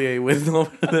you affiliate with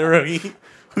over there, Rohit?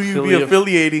 Who you be Affiliate-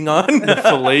 affiliating on?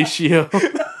 Fellatio.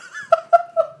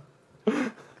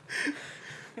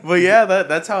 But yeah,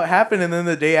 that's how it happened. And then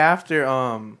the day after,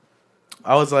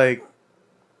 I was like,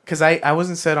 because I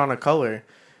wasn't set on a color,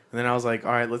 and then I was like,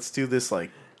 all right, let's do this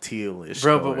like tealish.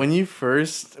 Bro, color. but when you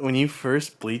first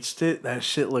bleached it, that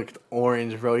shit looked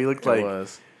orange, bro. He looked It like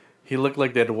was he looked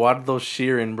like Eduardo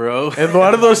Sheeran, bro.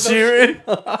 Eduardo Sheeran.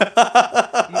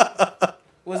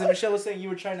 Was it Michelle was saying you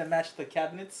were trying to match the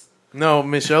cabinets? No,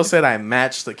 Michelle said I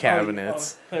matched the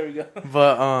cabinets. Oh, there we go.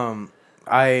 But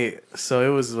so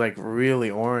it was like really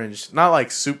orange, not like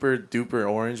super duper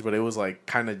orange, but it was like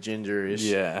kind of gingerish.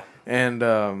 Yeah. And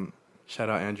Shout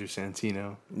out Andrew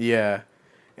Santino. yeah,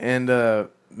 and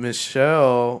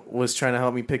Michelle was trying to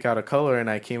help me pick out a color, and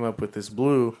I came up with this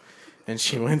blue, and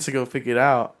she went to go pick it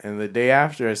out. And the day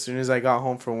after, as soon as I got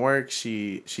home from work,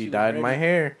 she dyed my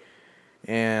hair,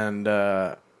 and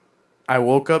I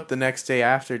woke up the next day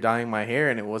after dyeing my hair,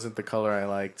 and it wasn't the color I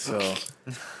liked. So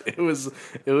It was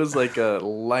like a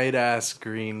light ass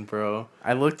green, bro.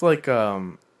 I looked like I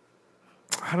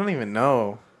don't even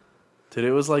know. Dude,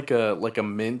 it was like a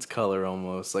mint color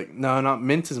almost. Like no, not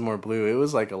mint is more blue. It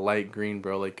was like a light green,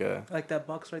 bro. Like a Like that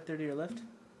box right there to your left?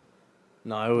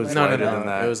 no, it was No, lighter no, than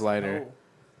that. it was lighter. Oh.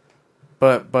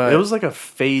 But It was like a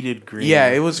faded green. yeah,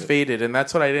 it was faded, and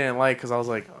that's what I didn't like because I was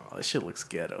like, oh, this shit looks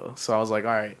ghetto. So I was like,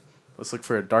 all right, let's look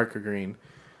for a darker green.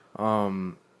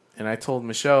 And I told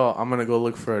Michelle I'm gonna go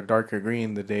look for a darker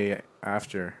green the day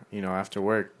after, after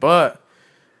work. But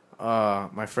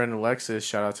my friend Alexis,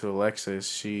 shout out to Alexis,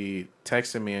 she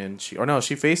texted me and she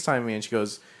FaceTimed me and she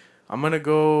goes, I'm gonna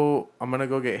go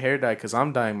get hair dye because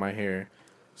I'm dyeing my hair.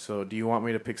 So do you want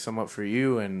me to pick some up for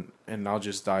you and I'll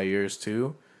just dye yours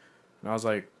too? And I was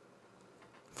like,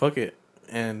 fuck it.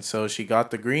 And so she got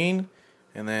the green,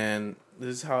 and then this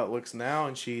is how it looks now,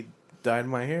 and she dyed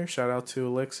my hair. Shout out to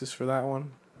Alexis for that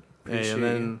one. Hey, Appreciate and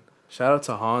then you. shout out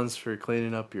to Hans for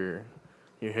cleaning up your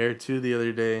hair too the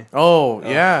other day. Oh,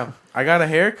 yeah. I got a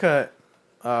haircut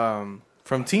from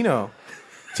Tino.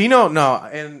 Tino, no,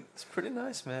 and It's pretty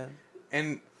nice, man.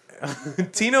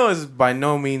 Tino is by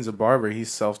no means a barber.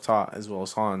 He's self-taught as well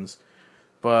as Hans.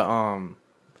 But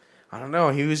I don't know.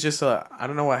 He was just I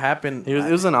don't know what happened.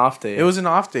 It was an off day. It was an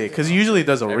off day because he usually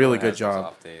does a really Everyone good has those job.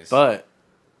 off days. But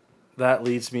that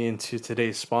leads me into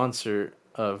today's sponsor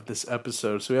of this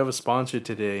episode. So we have a sponsor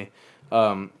today.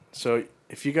 So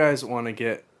if you guys want to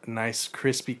get a nice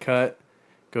crispy cut,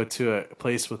 go to a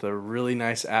place with a really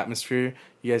nice atmosphere,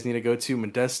 you guys need to go to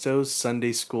Modesto's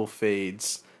Sunday School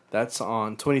Fades. That's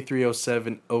on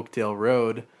 2307 Oakdale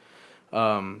Road.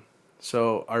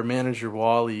 So our manager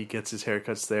Wally gets his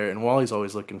haircuts there, and Wally's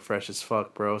always looking fresh as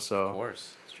fuck, bro. of So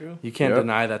course. It's true. you can't Yep.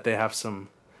 deny that they have some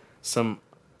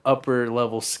upper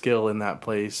level skill in that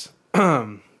place.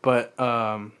 But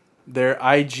their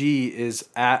IG is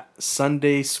at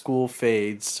Sunday School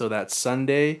Fades. So that's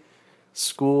Sunday.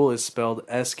 School is spelled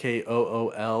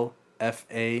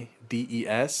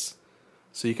SKOOLFADES.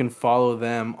 So you can follow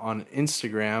them on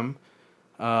Instagram.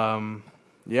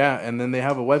 Yeah, and then they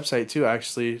have a website too,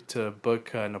 actually, to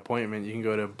book an appointment. You can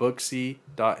go to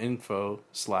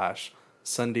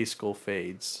booksy.info/Sunday School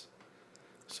Fades.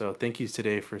 So thank you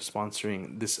today for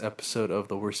sponsoring this episode of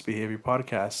the Worst Behavior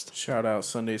Podcast. Shout out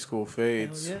Sunday School Hell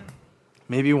Fades. yeah.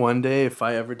 Maybe one day if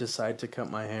I ever decide to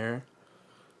cut my hair.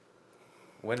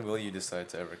 When will you decide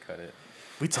to ever cut it?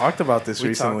 We talked about this We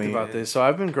recently. talked about this. So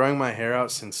I've been growing my hair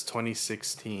out since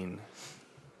 2016.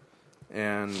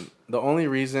 And the only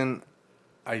reason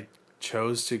I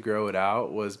chose to grow it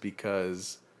out was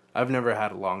because I've never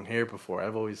had long hair before.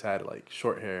 I've always had like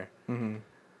short hair. Mm-hmm.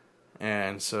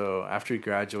 And so after we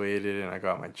graduated and I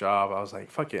got my job, I was like,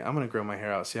 fuck it, I'm going to grow my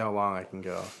hair out, see how long I can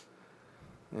go.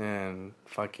 And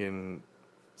fucking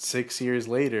 6 years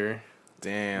later,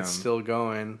 Damn. it's still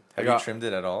going. Have you trimmed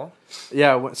it at all?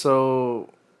 Yeah, so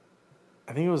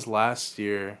I think it was last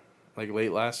year, like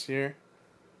late last year.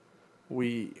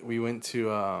 We went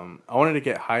to I wanted to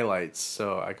get highlights,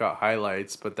 so I got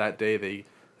highlights, but that day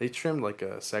they trimmed like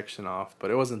a section off,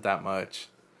 but it wasn't that much.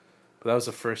 But that was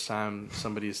the first time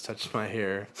somebody's touched my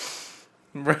hair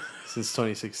since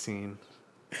 2016.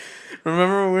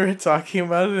 Remember when we were talking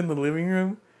about it in the living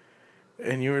room?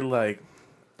 And you were like,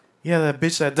 yeah, that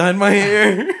bitch that dyed my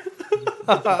hair.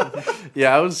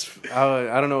 Yeah,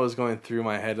 I don't know what was going through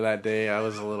my head that day. I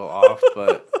was a little off,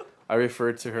 but I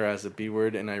referred to her as a B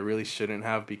word, and I really shouldn't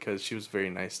have because she was very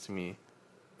nice to me.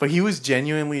 But he was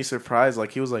genuinely surprised.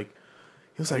 Like he was like,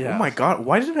 Yeah. oh my god,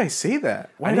 why did I say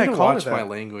that? Why I did need I to call watch it my that?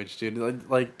 language, dude.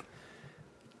 Like,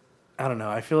 I don't know.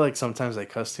 I feel like sometimes I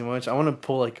cuss too much. I want to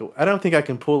pull I don't think I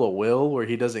can pull a Will where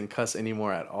he doesn't cuss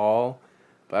anymore at all,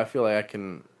 but I feel like I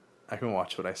can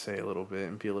watch what I say a little bit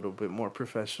and be a little bit more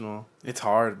professional. It's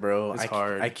hard, bro. It's I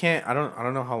hard. I can't. I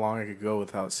don't know how long I could go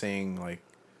without saying like,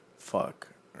 fuck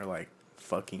or like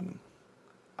fucking.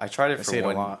 I tried I it say it a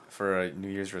lot. for a New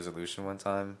Year's resolution one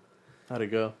time. How'd it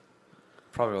go?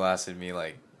 Probably lasted me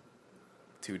like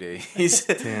 2 days.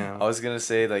 Damn. I was gonna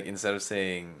say like instead of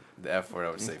saying the F word,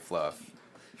 I would say fluff. So it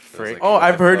was Frick. like, Oh, what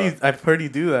I've the heard you. fuck? I've heard you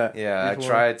do that. Yeah,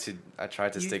 before. I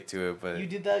tried to You- stick to it, but You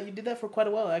did that. You did that for quite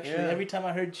a while, actually. Yeah. Every time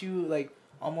I heard you like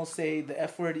almost say the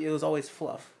F word, it was always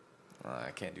fluff.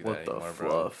 I can't do What that the anymore, bro.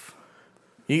 fluff?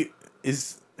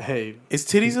 Is Hey,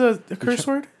 titties a curse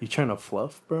word? you trying to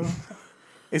fluff, bro?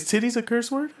 Is titties a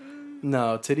curse word?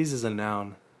 No, titties is a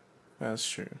noun. That's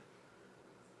true.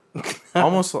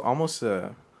 almost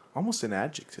an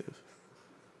adjective.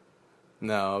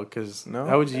 No, because No?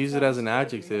 how would you use it as an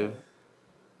adjective?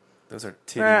 Those are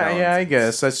titty mountains. Yeah, I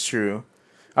guess that's true.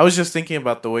 I was just thinking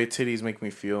about the way titties make me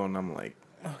feel, and I'm like,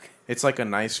 Okay. it's like a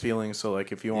nice feeling. So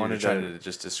like, if you You wanted trying to, to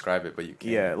just describe it, but you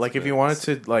can't. yeah, like if But you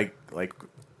wanted to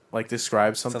like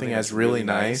describe something as that's really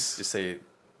nice, just say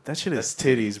that shit is that's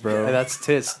titties, bro. Hey, that's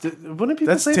tits. Wouldn't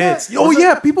people That's say tits. that? Oh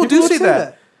yeah, people do would say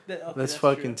that. Okay, That's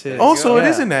true. fucking tits. Also, it Yeah.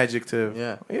 is an adjective.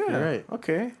 Yeah, Yeah. you're right.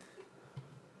 Okay.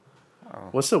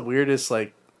 What's the weirdest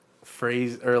like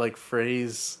phrase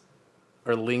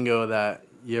or lingo that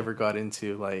you ever got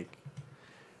into? Like,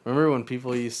 remember when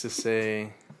people used to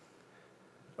say,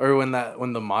 or when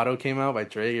the motto came out by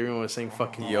Drake, everyone was saying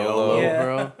fucking YOLO. YOLO, Yeah.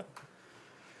 bro.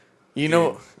 You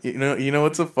know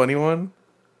what's a funny one?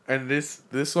 And this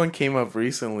one came up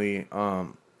recently.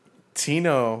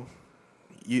 Tino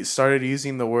you started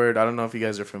using the word, I don't know if you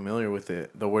guys are familiar with it,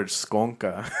 the word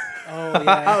skonka. Oh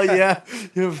yeah. Oh yeah,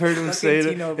 you've heard him Fucking say it.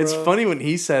 Tino, It's bro. funny when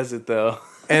he says it though.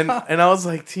 and I was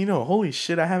like, Tino, holy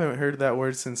shit, I haven't heard that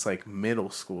word since like middle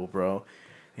school, bro.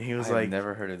 And he was I've like,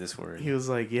 never heard of this word. he was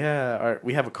like, yeah,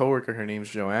 we have a coworker, her name's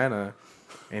Joanna,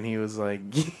 and he was like,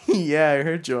 yeah, I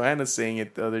heard Joanna saying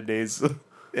it the other day, so,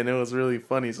 and it was really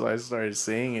funny, so I started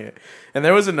saying it. And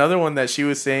there was another one that she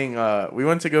was saying. We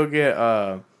went to go get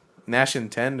Nash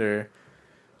and Tender.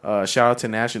 Shout out to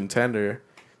Nash and Tender.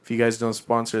 If you guys don't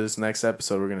sponsor this next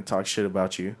episode, we're gonna talk shit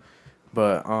about you.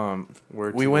 But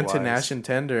Word we to went the to wise. Nash and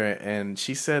Tender, and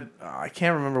she said, I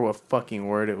can't remember what fucking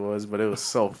word it was, but it was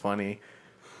so funny.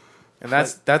 And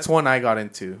that's one I got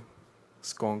into,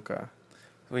 skonka.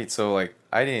 Wait, so like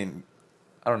I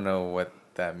don't know what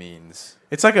that means.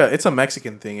 It's a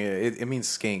Mexican thing. It means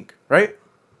skink, right?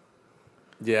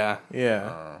 Yeah,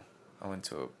 Yeah, I went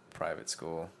to a private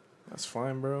school. that's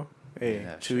fine, bro. Hey,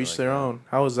 Yeah, to shit each like their that. own.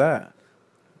 How was that?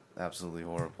 Absolutely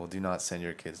horrible. Do not send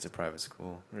your kids to private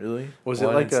school. Really? was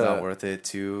One, it like it's not a? worth it.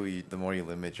 Two, the more you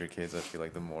limit your kids, I feel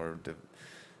like the more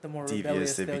The more Devious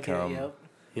rebellious they they'll become. get. Yep.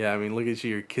 Yeah, I mean, look at you,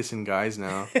 you're kissing guys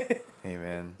now. hey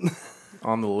man,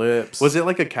 On the lips. Was it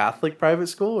like a Catholic private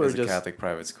school or it's a just? Catholic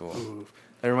private school. Ooh.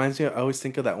 That reminds me. I always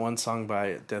think of that one song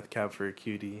by Death Cab for a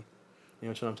Cutie. You know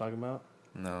what I'm talking about?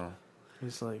 No,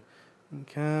 It's like,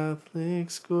 Catholic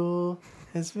school,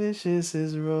 as vicious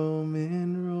as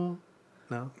Roman rule.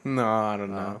 No? No, I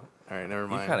don't No. know. All right, never you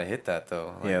mind. kind of hit that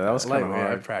though. Like, Yeah, that was kind of I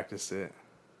hard. practiced it.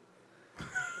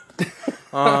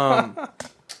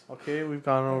 Okay, we've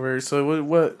gone over. So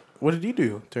what did you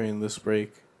do during this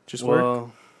break? Just work.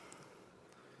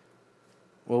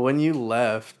 Well, when you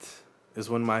left is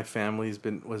when my family's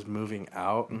was moving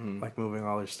out, Mhm. like moving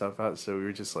all their stuff out. So we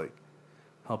were just like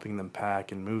helping them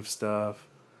pack and move stuff,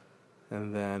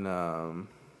 and then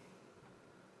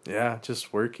yeah,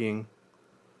 just working,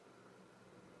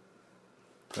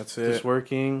 That's it. just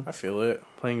working, I feel it.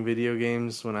 playing video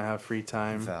games when I have free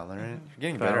time. Valorant. You're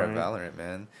getting better at Valorant,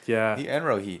 man. Yeah, He and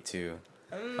Rohit too.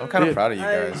 I'm kind of Dude, proud of you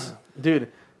guys.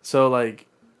 dude. So like,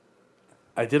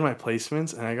 I did my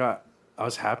placements and I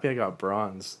was happy I got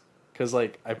bronze, cause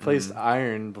like I placed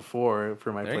iron before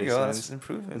for my There placements. you go. That's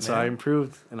improvement. And so I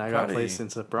improved, and I got Proud of placed you.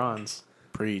 into bronze.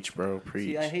 Preach, bro. Preach.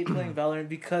 See, I hate playing Valorant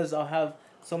because I'll have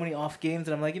so many off games,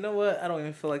 and I'm like, you know what? I don't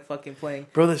even feel like fucking playing.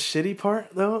 Bro, the shitty part,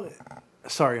 though...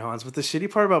 Sorry, Hans, but the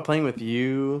shitty part about playing with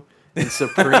you and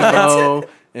Supremo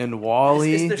and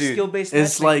Wally... It's their Dude, skill-based.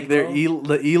 It's like their matchmaking,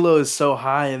 the elo is so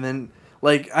high, and then...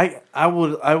 Like, I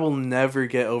will never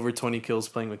get over 20 kills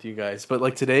playing with you guys. But,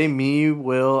 like, today, me,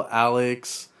 Will,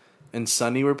 Alex, and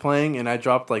Sunny were playing, and I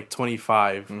dropped like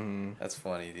 25. That's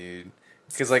funny, dude.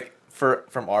 Because like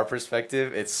from our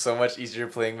perspective, it's so much easier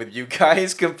playing with you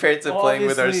guys compared to playing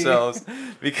with Obviously. ourselves.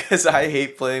 Because I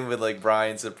hate playing with like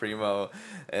Brian Supremo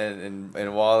and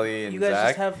Wally and You guys Zach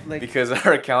just have like because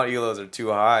our account elos are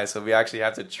too high. So we actually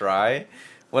have to try.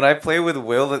 When I play with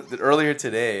Will earlier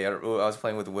today, I was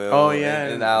playing with Will. Oh yeah,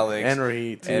 and Alex and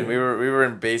Raheem too. and we were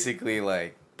in basically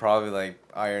like probably like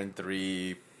Iron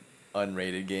 3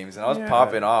 unrated games, and I was Yeah.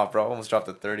 popping off, bro. I almost dropped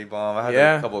a 30 bomb. I had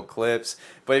Yeah. a couple of clips,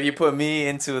 but if you put me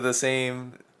into the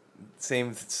same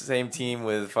team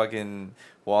with fucking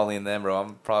Wally and them, bro,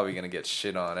 I'm probably gonna get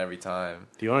shit on every time.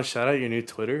 Do you want to shout out your new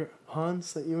Twitter,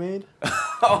 Hans, that you made?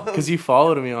 Because you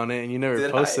followed me on it and you never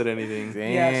Did posted I? anything.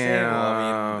 Damn. Yeah, same. Well,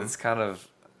 I mean, it's kind of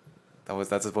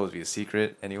that's supposed to be a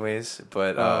secret, anyways.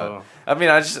 But Oh. I mean,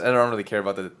 I don't really care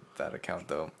about that account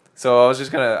though. So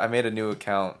I made a new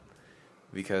account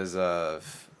because so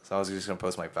I was just gonna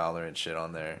post my Valorant shit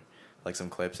on there, like some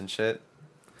clips and shit,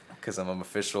 because I'm an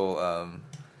official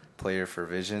player for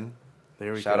Vision.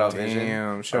 There we Shout go. out Vision.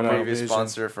 Damn, shout Our out previous Vision.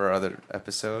 sponsor for our other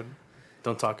episode.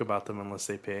 Don't talk about them unless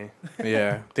they pay.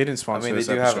 Yeah, they didn't I sponsor mean, they this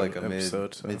do have episode, like a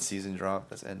episode, so. mid-season drop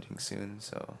that's ending soon.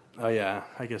 So Oh yeah,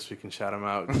 I guess we can shout them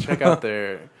out. Check out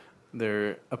their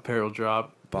apparel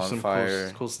drop. There's some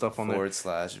Bonfire cool stuff on there.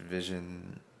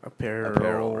 /Vision.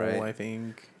 Apparel, right? I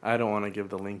think. I don't want to give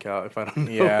the link out if I don't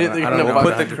know. Yeah, it. I They're don't gonna know We'll buy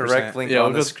about put the 100%. correct link Yeah, on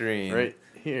we'll the go screen. right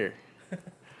here.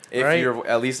 If Right you're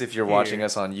at least if you're here. watching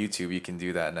us on YouTube, you can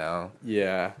do that now.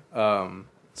 Yeah.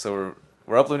 So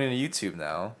we're uploading to YouTube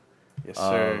now. Yes,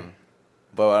 sir.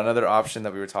 But another option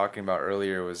that we were talking about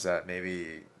earlier was that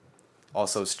maybe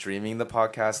also streaming the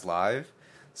podcast live,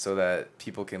 so that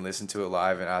people can listen to it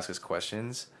live and ask us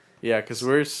questions. Yeah, because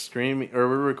we're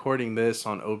recording this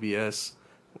on OBS,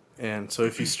 and so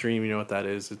if you stream, you know what that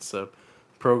is. It's a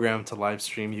program to live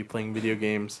stream you playing video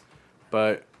games,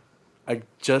 but I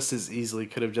just as easily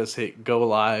could have just hit go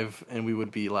live and we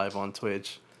would be live on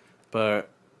Twitch, but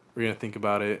we're gonna think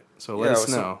about it. So let us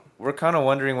so know. We're kind of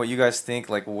wondering what you guys think.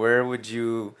 Like,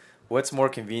 what's more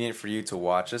convenient for you to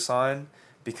watch us on?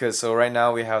 Because so right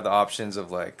now we have the options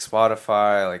of like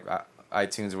Spotify, like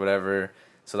iTunes or whatever.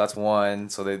 So that's one.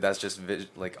 So that's just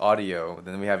like audio.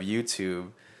 Then we have YouTube.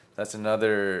 That's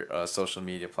another social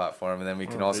media platform. And then we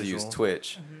can Or also visual. use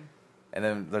Twitch. And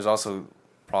then there's also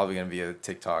probably going to be a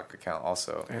TikTok account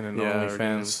also. And an Yeah, we're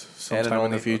gonna- OnlyFans sometime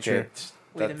in the future.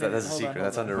 Okay, Wait a minute, that's a hold on, secret. hold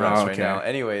That's on. under wraps Oh, right okay. now.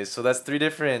 Anyways, so that's 3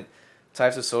 different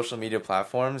types of social media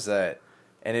platforms and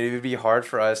it would be hard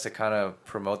for us to kind of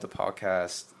promote the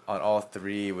podcast on all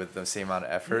 3 with the same amount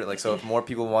of effort. Like, so if more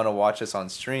people want to watch us on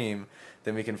stream,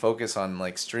 then we can focus on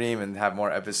like stream and have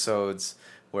more episodes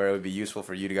where it would be useful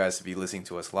for you guys to be listening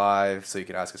to us live, so you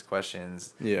could ask us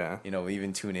questions. Yeah. You know,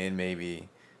 even tune in maybe,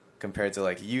 compared to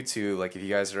like YouTube. Like, if you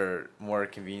guys are more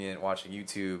convenient watching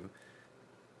YouTube,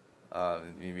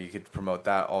 maybe you could promote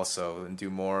that also and do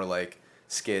more like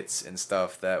skits and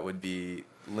stuff that would be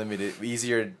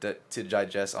easier to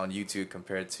digest on YouTube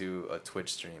compared to a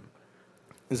Twitch stream.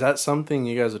 Is that something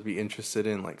you guys would be interested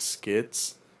in, like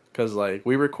skits? Because like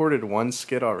we recorded one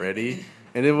skit already,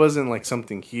 and it wasn't like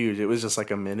something huge. It was just like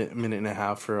a minute and a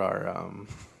half for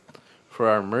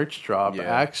our merch drop, Yeah.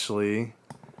 actually.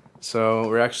 So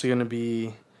we're actually gonna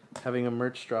be having a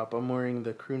merch drop. I'm wearing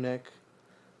the crew neck,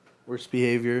 worst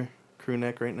behavior crew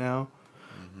neck right now.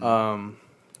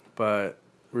 But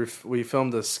we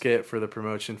filmed a skit for the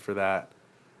promotion for that,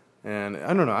 and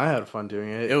I don't know. I had fun doing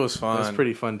it. It was It was fun.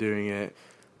 pretty fun doing it.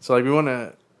 So like we want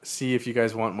to see if you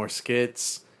guys want more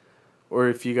skits, or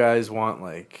if you guys want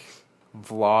like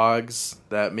vlogs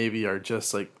that maybe are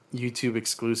just like YouTube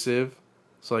exclusive.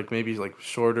 So like maybe like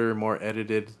shorter, more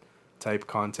edited type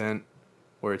content,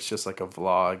 where it's just like a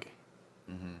vlog.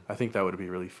 I think that would be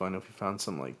really fun if we found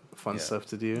some like fun Yeah. stuff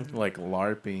to do. Like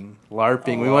LARPing.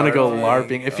 LARPing. Oh, We want to go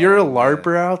LARPing. LARPing. If you're a Oh, man.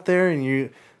 LARPer out there and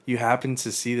you happen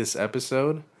to see this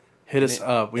episode, hit us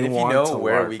up. We and if want you know to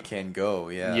where LARP. we can go,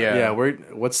 yeah. Yeah. Yeah,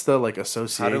 what's the like How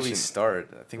association? do we start?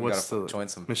 I think What's we the gotta join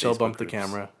some. Michelle Facebook bumped the groups.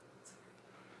 camera.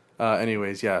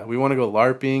 Anyways, yeah, we want to go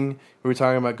LARPing. We were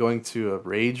talking about going to a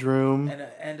rage room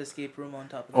and escape room on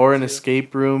top of or that, an too.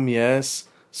 escape room. Yes.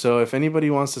 So if anybody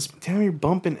wants to, damn, you're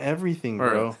bumping everything,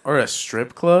 bro. Or a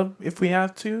strip club if we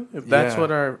have to. If that's Yeah. what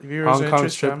our viewers Hong are Kong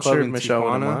interested, strip I'm club sure in Michelle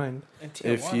wouldn't Tijuana. mind. In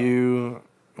If Tijuana. you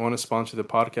want to sponsor the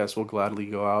podcast, we'll gladly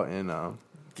go out and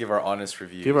Give our honest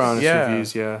reviews. give our honest Yeah.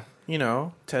 reviews. Yeah. You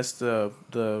know, test the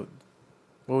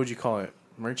what would you call it?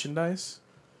 Merchandise?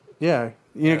 Yeah,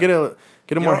 you know, get a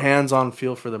You more know- hands-on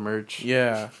feel for the merch.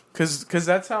 Yeah, cause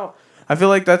that's how I feel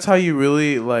like that's how you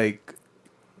really like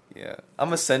Yeah,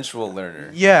 I'm a sensual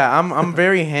learner. Yeah, I'm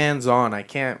very hands on. I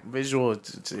can't visual.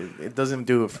 It doesn't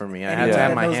do it for me. I have Anyone to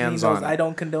have that my knows me hands knows on. I it.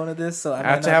 don't condone this, so I I might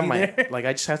have to not have be my there. like.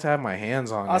 I just have to have my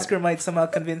hands on. Oscar it. might somehow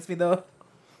convince me though.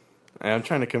 And I'm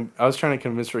trying to. I was trying to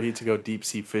convince Rohit to go deep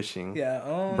sea fishing. Yeah,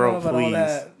 oh, Bro, know about please. all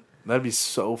that. That'd be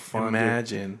so fun. Dude.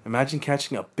 Imagine. Imagine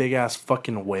catching a big ass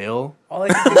fucking whale. All I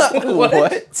can think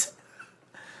What?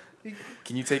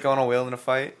 Can you take on a whale in a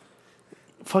fight?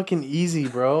 Fucking easy,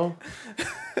 bro.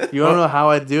 You wanna know how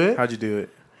I do it, How'd you do it?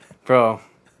 bro?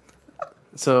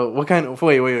 So what kind of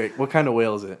wait? What kind of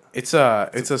whale is it? It's a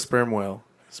sperm whale.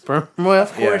 Sperm whale?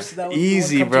 Of course, that was the one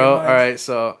Easy, come to bro. your All mind. right,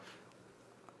 so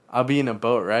I'll be in a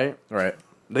boat, right? Right.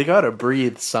 They gotta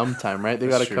breathe sometime, right? They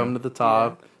That's gotta true. come to the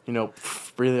top,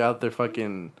 breathe out their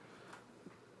fucking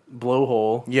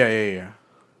blowhole. Yeah.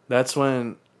 That's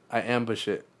when I ambush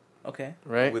it, Okay.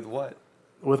 right? With what?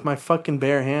 With my fucking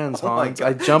bare hands, Oh my Hans. God.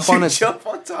 I jump You on its jump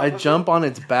on top I of it? jump on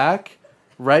its back,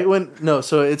 right when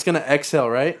so it's gonna exhale,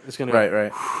 right? It's gonna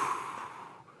Right.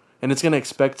 and it's gonna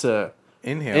expect to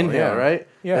Inhale. inhale, yeah. right?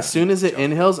 Yeah. As soon as it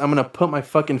inhales, I'm gonna put my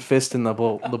fucking fist in the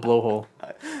blowhole.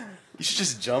 You should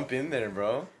just jump in there,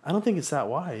 bro. I don't think it's that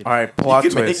wide. All right. Plot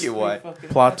you can twist. make it wide.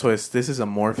 Plot twist. This is a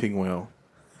morphing whale,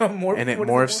 and it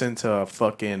morphs into a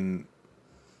fucking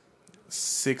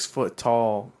 6 foot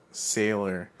tall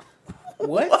sailor.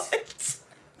 What?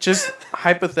 Just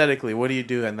hypothetically, what do you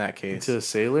do in that case? To a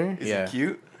sailor? Is Yeah. it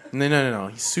cute? No.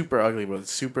 He's super ugly, but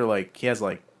super like he has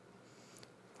like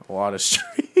a lot of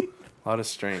strength. A lot of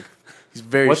strength. He's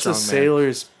very What's strong. a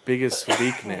sailor's biggest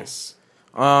weakness?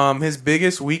 His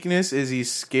biggest weakness is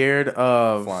he's scared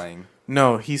of Flying.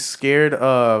 No, he's scared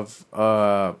of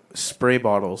spray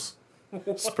bottles.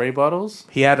 Spray bottles?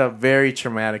 He had a very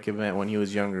traumatic event when he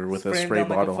was younger with a Spraying spray down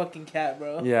bottle. like a fucking cat,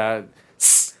 bro. Yeah.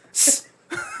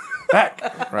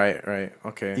 Back. Right.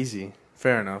 Okay. Easy.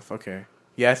 Fair enough. Okay.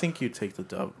 Yeah, I think you'd take the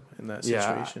dub in that Yeah.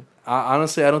 situation.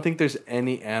 Honestly, I don't think there's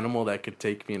any animal that could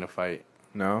take me in a fight.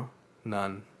 No?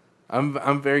 None.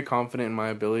 I'm very confident in my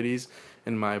abilities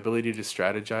and my ability to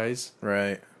strategize.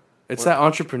 Right. It's that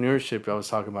entrepreneurship I was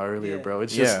talking about earlier, Yeah. bro.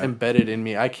 It's just Yeah. embedded in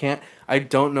me. I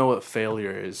don't know what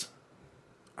failure is.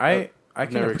 I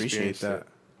can never appreciate experienced that.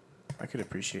 I could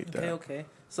appreciate that. Okay.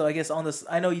 So I guess on this,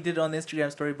 I know you did it on the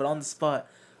Instagram story, but on the spot,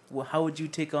 how would you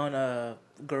take on a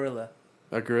gorilla?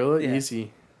 A gorilla? Yeah.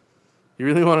 Easy. You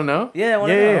really want to know? Yeah, I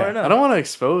want to Yeah, know. yeah. I want to know. I don't want to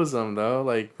expose them, though.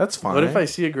 Like, That's fine. what if I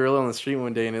see a gorilla on the street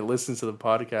one day and it listens to the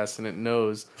podcast and it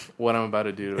knows what I'm about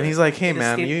to do to And it? he's like, "Hey It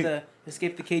man,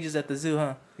 escaped the cages at the zoo,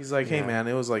 huh? he's like, "Hey Yeah. man,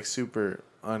 it was like super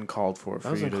uncalled for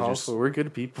that was you to uncalled just for. We're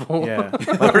good people. Yeah.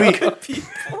 Like we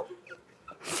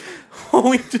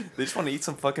we They just want to eat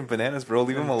some fucking bananas, bro.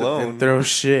 Leave them alone. and throw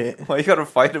shit. Why you gotta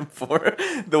fight him for?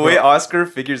 The way Oscar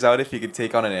figures out if he could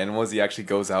take on an animal is he actually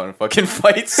goes out and fucking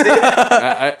fights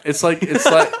it. It's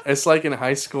like in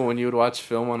high school when you would watch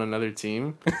film on another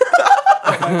team.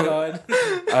 Oh my god.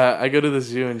 I go to the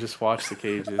zoo and just watch the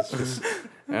cages, just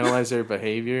analyze their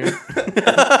behavior,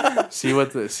 see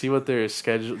what their daily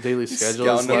schedule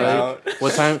is Scout them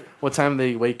like, out. what time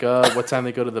they wake up, what time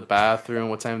they go to the bathroom,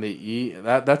 what time they eat.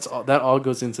 That all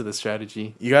goes into the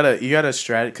strategy. You gotta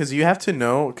strategy because you have to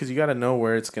know because you gotta know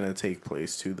where it's gonna take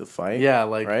place to the fight. Yeah,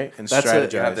 like right and that's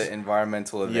strategize. You have the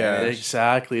environmental Yeah. advantage.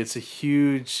 Exactly. It's a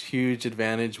huge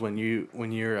advantage when you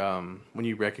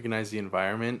recognize the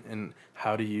environment and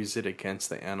how to use it against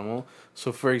the animal.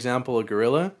 So for example, a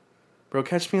gorilla, bro,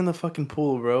 catch me in the fucking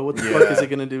pool, bro. What the fuck Yeah. is it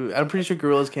gonna do? I'm pretty sure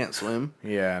gorillas can't swim.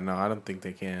 Yeah, no, I don't think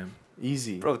they can.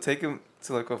 Easy. Bro, take him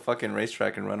to like a fucking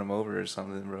racetrack and run him over or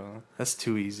something, bro. That's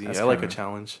too easy. That's I like a kinda-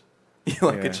 challenge. You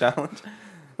like Yeah. a challenge?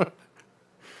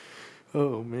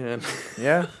 Oh man.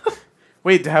 Yeah.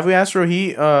 Wait, have we asked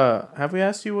Rohit? Have we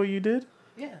asked you what you did?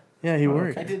 Yeah. Yeah, he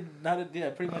worked. I did not.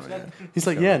 Pretty much nothing. He's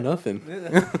like, yeah, nothing.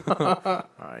 All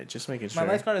right, just making sure.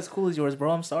 My life's not as cool as yours, bro.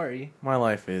 I'm sorry. My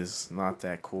life is not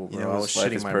that cool, bro. You know I was whose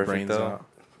life shitting is my perfect, brains though? out.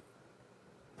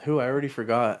 Who? I already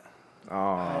forgot.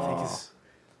 I think Oh, it's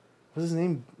What's his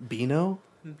name? Bino?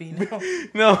 Bino.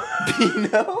 no.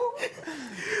 No.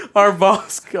 Our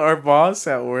boss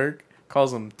at work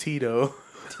calls him Tito,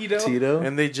 Tito. Tito?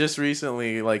 and they just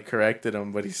recently like corrected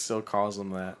him, but he still calls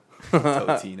him that.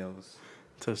 Totinos.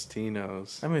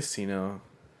 Tostinos. I miss Tino.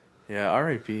 Yeah,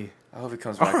 R.I.P. I hope he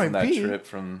comes back from that R.I.P.. trip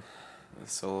from the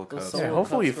solo Those cups. Solo Yeah,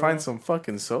 hopefully you cups, find bro. some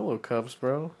fucking solo cups,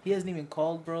 bro. He hasn't even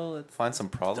called, bro. It's Find some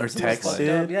problems. Or in his text life. it.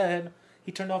 fucked up. Yeah, and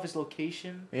he turned off his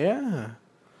location. Yeah,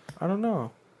 I don't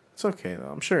know. It's okay though.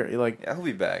 I'm sure. Like Yeah, he'll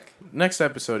be back. next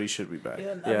episode, he should be back.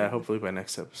 Yeah, Yeah, hopefully by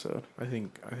next episode. I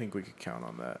think we could count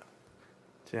on that.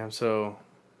 Damn, so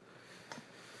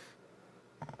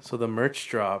the merch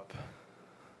drop,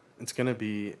 it's gonna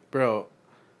be, bro.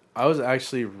 I was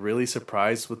actually really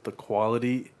surprised with the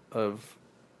quality of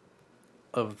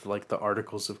like the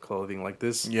articles of clothing. Like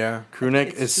this Yeah. crew neck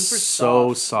It's is super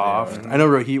so soft. soft. I know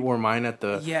Rohit wore mine at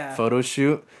the Yeah. photo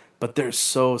shoot, but they're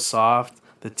so soft.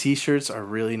 The t-shirts are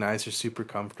really nice. They're super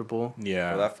comfortable.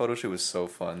 Yeah. Bro, that photo shoot was so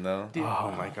fun though. Dude,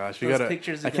 Oh my gosh, we those gotta.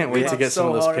 pictures are I can't gonna wait come to get out some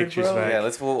of so those hard, pictures bro. back.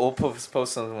 Yeah, we'll post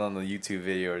something on the YouTube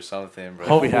video or something, bro.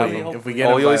 Hopefully, have them. if we get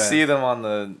Oh, them you'll by see then. them on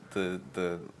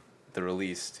the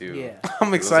release too. Yeah.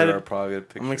 I'm Those excited. are probably good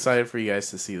pictures. I'm excited for you guys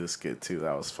to see the skit too.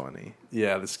 That was funny.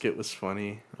 Yeah, the skit was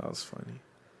funny. That was funny.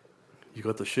 You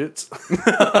got the shits.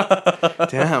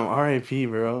 Damn, R.I.P.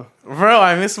 bro. Bro,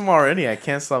 I miss him already. I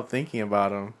can't stop thinking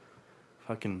about him.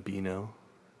 Fucking Bino.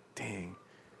 Dang.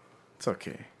 It's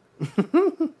okay.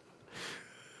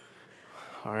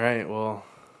 All right, well,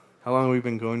 how long have we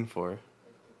been going for?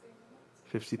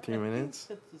 53 minutes?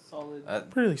 That's a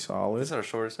solid. Pretty solid. This is our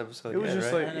shortest episode. It was yet,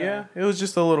 just right? like, I know. yeah, it was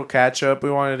just a little catch up.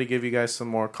 We wanted to give you guys some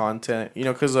more content, you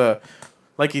know, because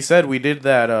like you said, we did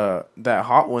that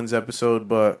Hot Ones episode,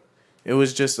 but it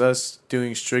was just us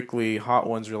doing strictly Hot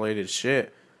Ones related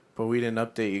shit. But we didn't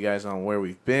update you guys on where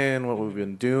we've been, what we've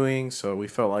been doing. So we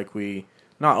felt like we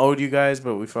not owed you guys,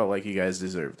 but we felt like you guys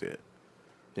deserved it.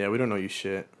 Yeah, we don't know you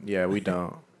shit. Yeah, we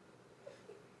don't.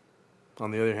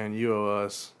 On the other hand, you owe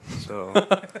us. So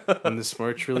when this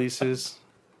merch releases,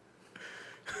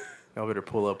 y'all better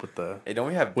pull up with the Hey, don't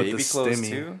we have with baby the clothes stimmy.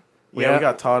 too? Yeah, Yeah. we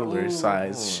got toddler Ooh.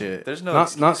 size shit. There's no not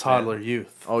excuse, man. toddler,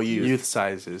 youth. Oh, youth. Youth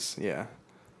sizes. Yeah.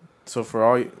 So for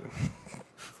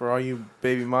all you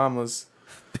baby mamas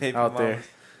Baby out mama. there,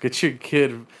 Get your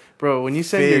kid, bro. When you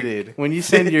send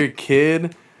Fitted. your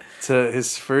kid to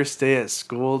his first day at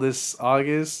school this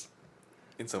August,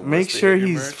 In some make worst sure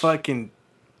behavior he's merch. fucking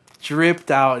dripped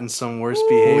out in some worst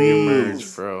behavior Please.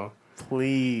 merch, bro.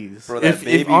 please. Bro, that If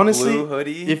baby honestly, blue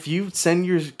hoodie. if you send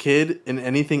your kid in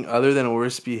anything other than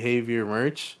worst behavior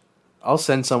merch, I'll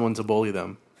send someone to bully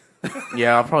them.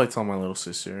 Yeah, I'll probably tell my little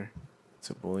sister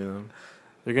to bully them.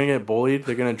 They're gonna get bullied.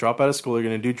 They're gonna drop out of school. They're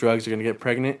gonna do drugs. They're gonna get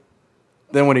pregnant.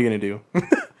 Then what are you gonna do?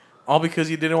 All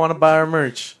because you didn't want to buy our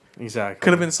merch. Exactly.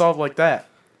 Could have been solved like that.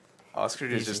 Oscar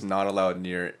is just not allowed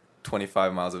near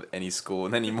 25 miles of any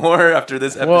school anymore after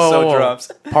this episode Whoa, whoa.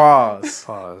 drops. Pause.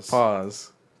 Pause.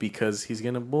 Pause. Because he's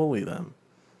gonna bully them.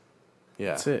 Yeah.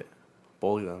 That's it.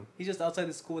 Bully them. He's just outside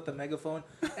the school with a megaphone.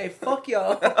 Hey, fuck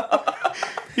y'all.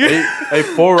 Hey,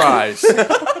 Four Eyes.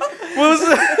 What was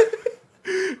that?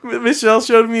 Michelle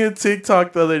showed me a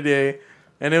TikTok the other day,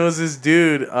 and it was this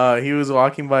dude. He was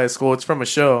walking by a school. It's from a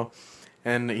show,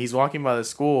 and he's walking by the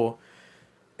school,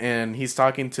 and he's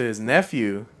talking to his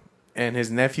nephew, and his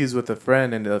nephew's with a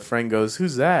friend, and the friend goes,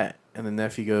 "Who's that?" And the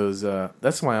nephew goes,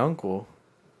 "That's my uncle."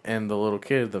 And the little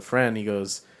kid, the friend, he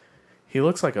goes, "He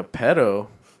looks like a pedo."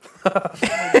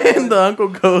 And the uncle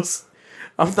goes,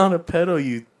 "I'm not a pedo,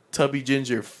 you tubby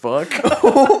ginger fuck."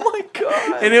 Oh my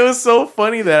god. And it was so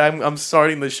funny that I'm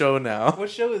starting the show now. What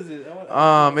show is it? I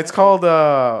want- It's called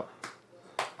I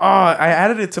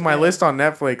added it to my list on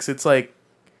Netflix. It's like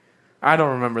I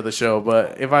don't remember the show,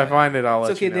 but if I find it, I'll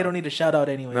let It's okay. you know. They don't need a shout out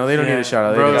anyway. No, they don't Yeah. need a shout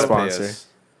out. They Bro, need a gotta sponsor.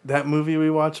 That movie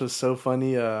we watched was so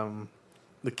funny.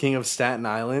 The King of Staten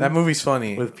Island. That movie's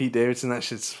funny. with Pete Davidson. That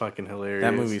shit's fucking hilarious.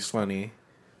 That movie's funny.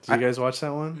 Did you guys watch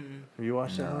that one? Mm-mm. Have you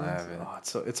watched that No, one? I haven't. Oh,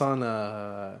 it's on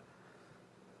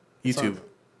YouTube.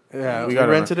 yeah, We we got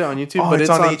it rented it on YouTube, Oh, but it's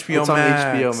on HBO It's on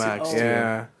Max. HBO Max. Oh. too.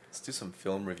 Yeah. Let's do some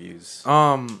film reviews.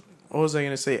 What was I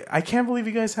gonna say? I can't believe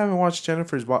you guys haven't watched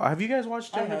Jennifer's Body. Have you guys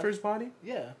watched I have. Jennifer's Body?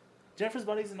 Yeah. Jennifer's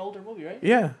Body's an older movie, right?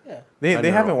 Yeah. Yeah. They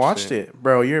never haven't watched watched it,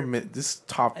 bro. You're this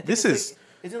top. I think This it's is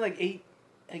Isn't it like 8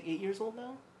 years old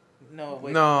now? No,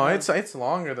 wait. no. It's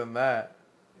longer than that.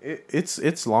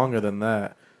 It's longer than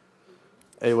that.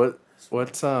 Hey,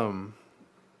 what's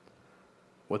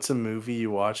a movie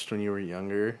you watched when you were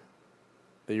younger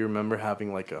that you remember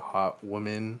having like a hot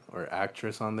woman or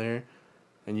actress on there,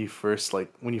 and you first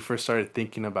when you first started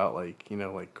thinking about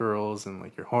like girls and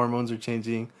like your hormones are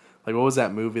changing? Like, what was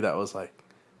that movie that was like,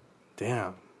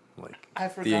 damn, like I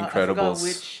forgot. The I forgot Incredibles.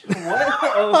 which.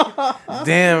 What? Oh,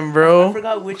 Damn, I bro.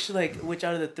 forgot which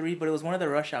out of the three, but it was one of the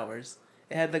Rush Hours.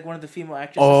 It had like one of the female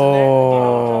actresses in there. You know what I'm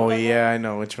Oh talking about? yeah, I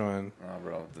know which one. Oh,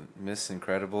 bro, the Miss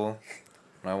Incredible.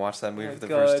 When I watched that movie Oh, for the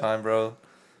God. first time, bro,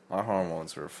 my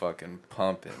hormones were fucking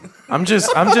pumping. I'm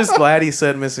just glad he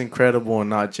said Miss Incredible and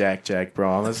not Jack Jack,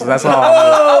 bro. That's all.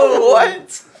 Oh,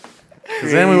 what?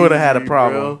 Because then we would have had a Crazy,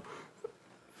 problem. bro.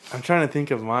 I'm trying to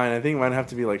think of mine. I think mine have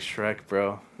to be like Shrek,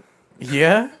 bro.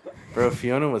 Yeah. Bro,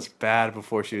 Fiona was bad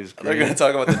before she was They're green. gonna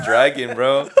talk about the dragon,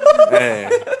 bro. Hey.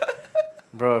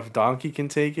 Bro, if Donkey can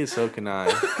take it, so can I.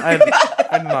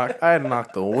 I'd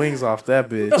knock the wings off that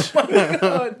bitch. Oh my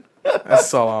God.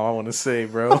 That's all I want to say,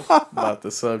 bro, about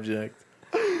the subject.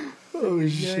 Oh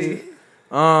shit!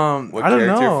 What I don't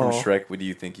character know. from Shrek would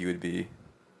you think you would be?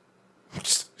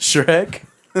 Shrek,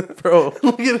 bro.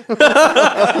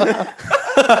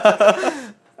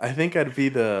 I think I'd be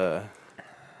the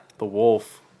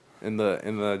wolf in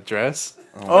the dress.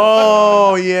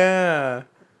 Oh yeah.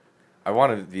 I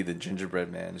want to be the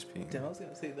gingerbread man, just being. Damn, I was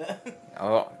gonna say that.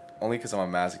 Only because I'm a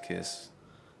masochist.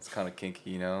 It's kind of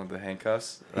kinky, you know, the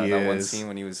handcuffs. That, He that one is. scene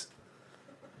when he was.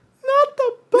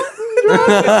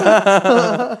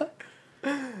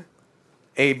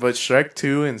 Hey, but Shrek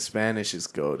 2 in Spanish is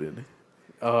goated.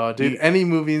 Oh, dude, any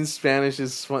movie in Spanish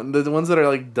is fun. The ones that are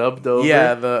like dubbed over.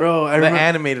 Yeah, bro, I the remember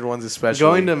animated ones especially.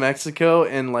 going to Mexico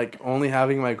and like only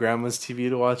having my grandma's TV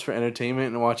to watch for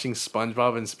entertainment and watching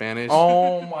SpongeBob in Spanish.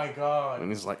 Oh my god.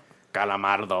 And he's like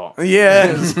calamardo.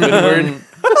 Yeah. Squidward.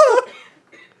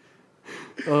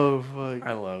 Oh fuck,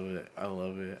 I love it. I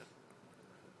love it.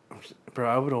 bro!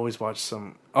 I would always watch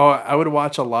some. Oh, I would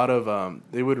watch a lot of.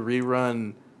 They would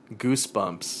rerun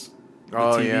Goosebumps, the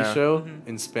TV yeah. show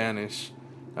in Spanish.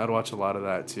 I'd watch a lot of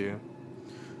that too.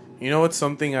 You know what's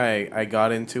something I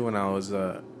got into when I was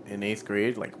in 8th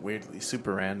grade? Like weirdly,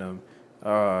 super random.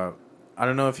 I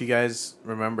don't know if you guys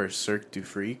remember Cirque du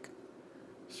Freak,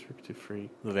 Cirque du Freak.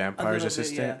 the vampire's bit,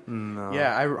 assistant. No.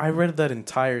 Yeah, I read that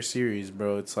entire series,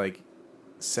 bro. It's like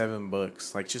 7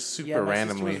 books, like just super Yeah, my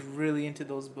randomly. sister was really into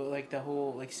those books, like the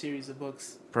whole like series of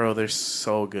books. Bro, they're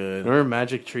so good. Remember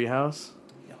Magic Treehouse?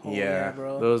 Oh, Yeah.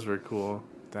 bro. Those were cool.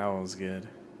 That was good.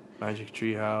 Magic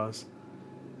Treehouse.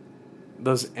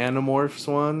 Those Animorphs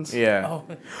ones. Yeah. Oh,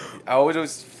 I would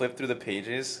always flip through the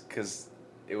pages because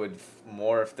it would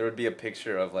morph. There would be a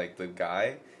picture of like the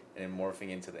guy and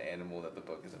morphing into the animal that the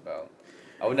book is about.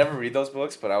 I would never read those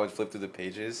books, but I would flip through the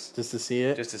pages Just to see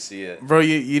it. just to see it. Bro,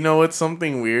 you know what's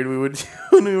something weird we would do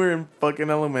when we were in fucking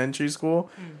elementary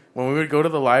school? When we would go to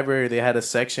the library, they had a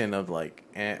section of like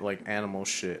animal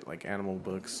shit, like animal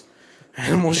books.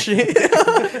 Animal shit.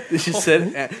 They just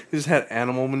had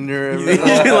animal manure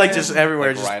everywhere. Like just everywhere.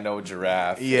 Like Just rhino,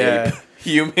 giraffe, Yeah. ape,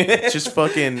 human. just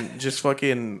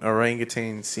fucking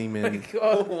orangutan semen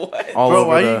God. all Bro, over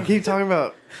why the... you keep talking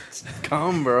about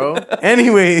cum, bro?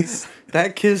 Anyways,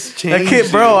 That kiss that changed.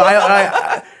 kid, bro,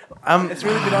 I'm It's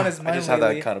really been on his mind I just have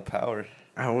lately. that kind of power.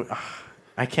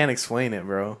 I can't explain it,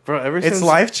 bro. Bro, It's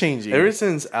life changing. Ever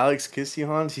since Alex kissed you,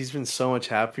 Hans, he's been so much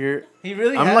happier. He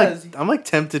really I'm has. like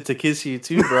tempted to kiss you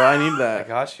too, bro. I need I that.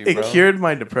 got you, It bro. cured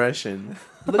my depression.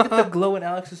 Look at the glow in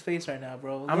Alex's face right now,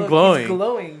 bro. I'm Look, glowing. He's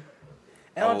glowing.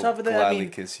 And I on will top of that, I gladly mean,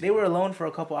 kiss you. they were alone for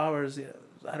a couple hours. Yeah,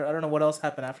 I don't know what else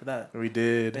happened after that. We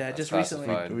did. Yeah, That's just recently.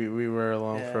 classified. We were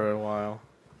alone Yeah. for a while.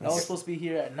 I was supposed to be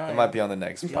here at 9. It might be on the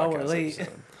next Y'all were podcast late.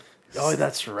 episode. Oh,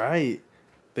 that's right.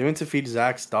 They went to feed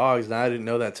Zach's dogs, and I didn't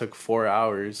know that took 4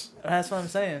 hours. That's what I'm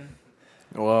saying.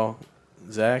 Well,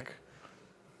 Zach.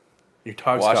 Your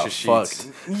dogs Wash got the sheets.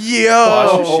 fucked. Yo!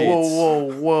 Wash the Whoa,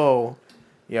 sheets. whoa.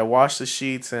 Yeah, wash the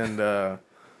sheets and The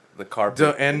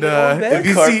carpet. if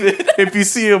you Carpet. if you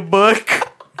see a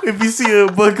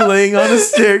book laying on a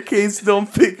staircase,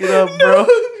 don't pick it up, bro.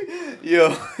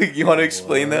 Yo, you want to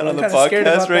explain that on the I'm kinda scared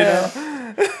podcast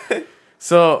about right now?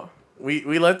 So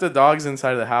we let the dogs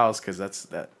inside of the house because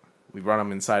we brought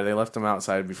them inside. They left them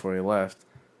outside before they left,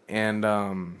 and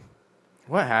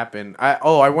what happened?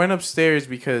 I went upstairs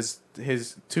because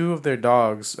two of their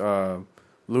dogs,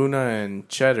 Luna and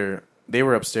Cheddar, they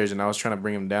were upstairs, and I was trying to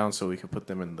bring them down so we could put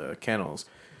them in the kennels,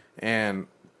 and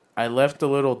I left the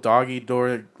little doggy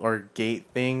door or gate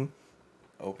thing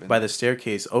Open. by the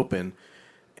staircase open,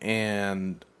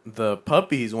 and the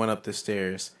puppies went up the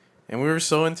stairs, and we were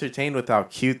so entertained with how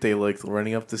cute they looked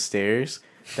running up the stairs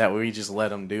that we just let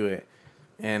them do it.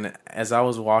 And as I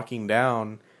was walking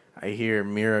down, I hear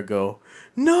Mira go,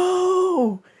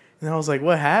 "No!" And I was like,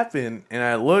 "What happened?" And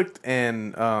I looked,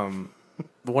 and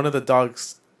one of the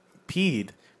dogs peed,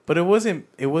 but it wasn't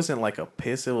like a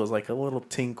piss. It was like a little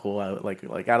tinkle,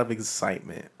 like out of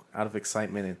excitement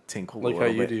and tinkle. Like a how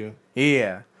little you bit. do.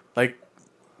 Yeah, like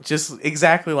just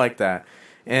exactly like that.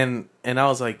 And I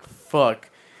was like, "Fuck."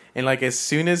 And like as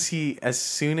soon as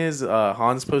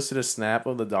Hans posted a snap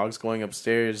of the dogs going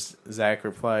upstairs, Zach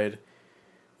replied,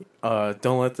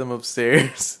 "Don't let them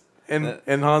upstairs." And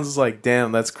Hans was like,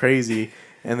 "Damn, that's crazy."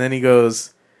 And then he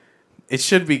goes, "It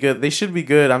should be good. They should be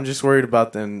good. I'm just worried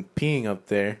about them peeing up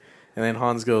there." And then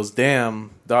Hans goes,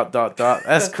 "Damn, ...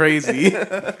 That's crazy."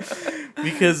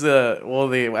 Because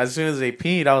as soon as they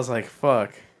peed, I was like,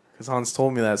 "Fuck." Because Hans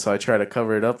told me that, so I tried to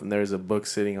cover it up, and there's a book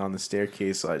sitting on the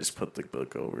staircase, so I just put the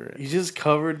book over it. You just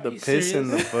covered the you piss in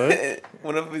the book.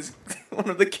 one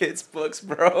of the kids' books,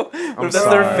 bro. What I'm if that's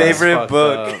sorry. their favorite That's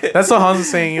book? fucked That's what Hans was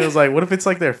saying. He was like, what if it's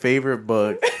like their favorite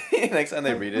book? Next time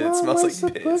they read it, it smells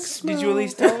like piss. Did you at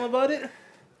least tell him about it?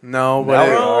 No, Now but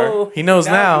we it- are. he knows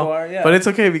now. you are, yeah. But it's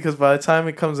okay because by the time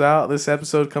it comes out, this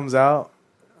episode comes out,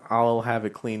 I'll have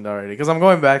it cleaned already. Because I'm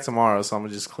going back tomorrow, so I'm going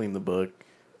to just clean the book,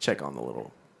 check on the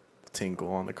little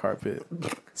tinkle on the carpet,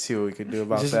 see what we could do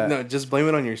about Just, that. no, just blame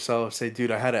it on yourself. Say,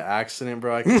 dude, I had an accident,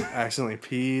 bro. I accidentally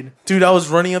peed. Dude, I was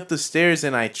running up the stairs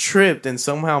and I tripped and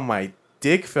somehow my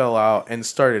dick fell out and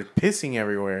started pissing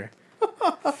everywhere.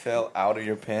 Fell out of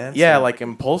your pants. Yeah, like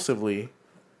impulsively.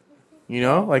 You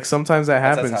know? Like sometimes that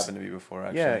That's happens. happened to me before.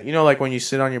 Actually. Yeah, you know, like when you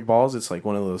sit on your balls, it's like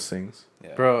one of those things.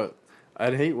 Yeah. Bro,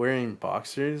 I'd hate wearing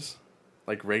boxers,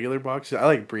 like regular boxers. I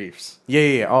like briefs.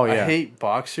 Yeah. Oh, yeah. I hate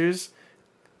boxers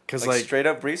because Like, like straight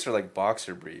up briefs or like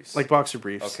boxer briefs? like boxer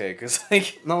briefs. Okay, because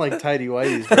like Not like tidy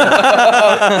whities. Bro.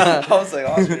 I was like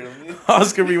Oscar.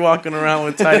 Oscar be walking around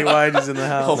with tidy whities in the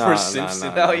house. Homer Nah,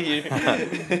 Simpson nah. out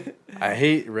here. I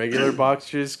hate regular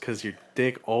boxers because your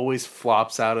dick always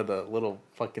flops out of the little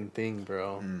fucking thing,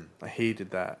 bro. I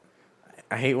hated that.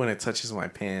 I hate when it touches my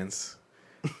pants,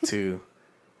 too,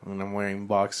 when I'm wearing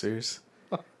boxers.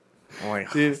 I'm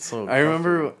like, Dude, it's so I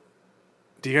remember. comfortable.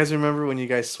 Do you guys remember when you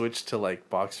guys switched to like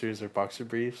boxers or boxer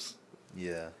briefs?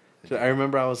 Yeah. So I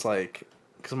remember I was like,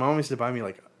 because my mom used to buy me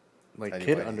like Tidy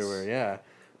kid whities. underwear, yeah. And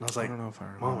I was I like, don't know if I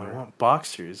Mom, remember. I want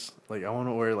boxers. Like I want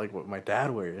to wear like what my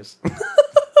dad wears.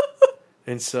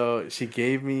 And so she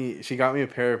got me a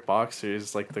pair of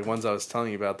boxers, like the ones I was telling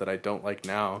you about that I don't like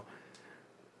now,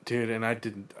 dude. And I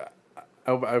didn't.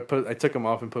 I took them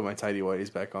off and put my tidy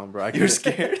whities back on, bro. You were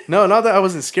scared? No, not that I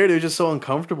wasn't scared. It was just so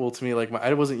uncomfortable to me. Like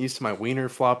I wasn't used to my wiener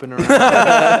flopping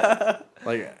around.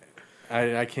 Like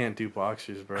I can't do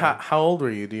boxers, bro. How old were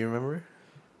you? Do you remember?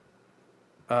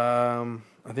 I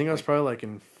think I was probably like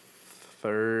in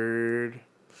third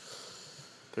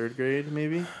grade,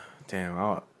 maybe. Damn,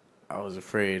 I was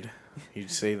afraid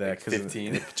you'd say that because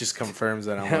 15. it just confirms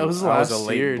that Yeah, it was I was a last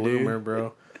late year, bloomer, dude.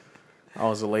 bro. I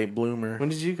was a late bloomer. When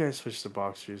did you guys switch to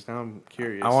boxers? Now I'm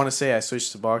curious. I want to say I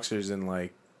switched to boxers in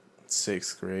like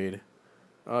 6th grade.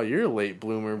 Oh, you're a late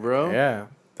bloomer, bro. Yeah,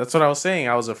 that's what I was saying.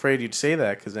 I was afraid you'd say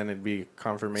that because then it'd be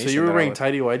confirmation. So you were that I wearing was-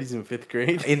 tidy whities in 5th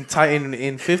grade? in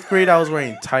 5th grade. I was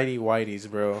wearing tidy whities,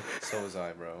 bro. So was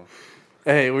I, bro.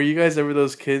 Hey, were you guys ever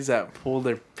those kids that pulled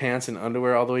their pants and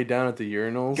underwear all the way down at the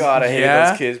urinals? God, I hated Yeah?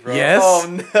 those kids, bro. Yes?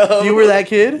 Oh no. You were that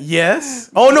kid? Yes.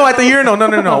 Oh no, at the urinal.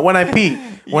 No. When I pee.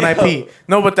 When I Yo. pee.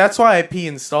 No, but that's why I pee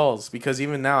in stalls because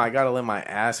even now I gotta let my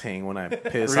ass hang when I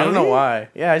piss. I don't know Really? why.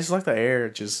 Yeah, I just like the air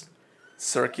just.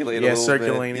 circulate Yeah, a little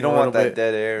circulating bit. You don't a want little that bit.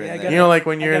 dead air. Yeah, I in got there. You know, like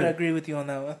when I you're gotta in, agree with you on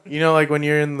that one. you know, like when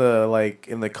you're in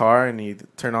the car and you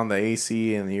turn on the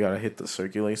AC and you gotta hit the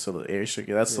circulate so the air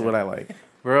circulates. That's what I like.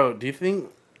 Bro, do you think,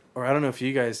 or I don't know if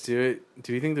you guys do it,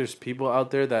 do you think there's people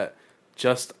out there that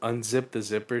just unzip the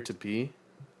zipper to pee?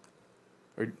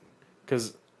 Or,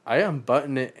 because I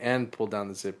unbutton it and pull down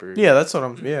the zipper. Yeah, that's what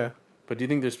I'm. Yeah, But do you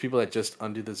think there's people that just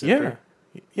undo the zipper?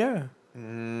 yeah.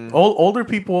 Mm, Older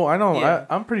people. I know. Yeah.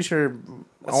 I'm pretty sure. I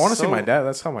That's want to say so my dad.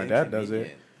 That's how my dad does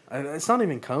it. inconvenient. It's not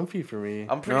even comfy for me.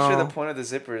 I'm pretty sure No. the point of the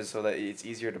zipper is so that it's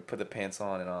easier to put the pants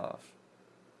on and off.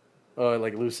 Oh, it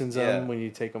like loosens Yeah. them when you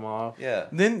take them off. Yeah.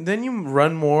 Then you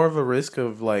run more of a risk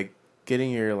of like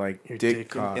getting your like Your dick dick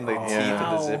caught. In the Oh. teeth of the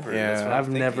Ow. zipper. Yeah. That's what I'm I've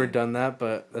never thinking. done that,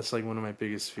 but that's like one of my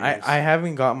biggest fears. I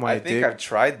haven't got my I think dick. I've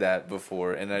tried that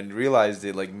before, and I realized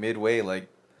it like midway. Like,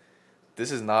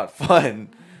 this is not fun.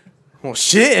 Well,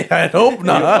 shit. I hope You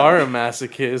not. are a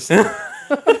masochist.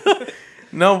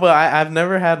 No, but I've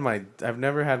never had my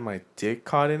dick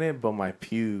caught in it, but my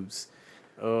pubes.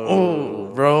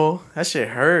 Oh, bro, that shit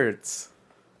hurts.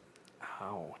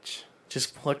 Ouch.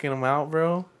 Just plucking them out,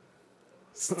 bro.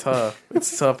 It's tough.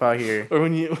 It's tough out here. Or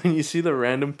when you see the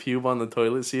random pube on the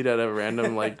toilet seat at a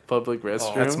random like public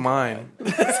restroom. That's mine.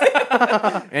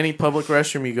 Any public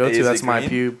restroom you go Hey, to, is that's it my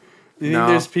green? pube. Do you No.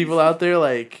 think there's people out there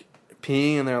like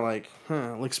peeing and they're like,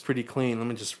 huh, it looks pretty clean. Let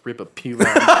me just rip a pube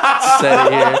out and set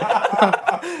it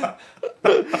here.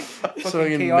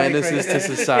 Fucking chaotic menaces right to there.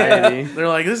 society. They're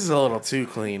like, this is a little too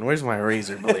clean. Where's my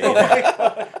razor blade?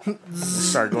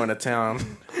 Start going to town.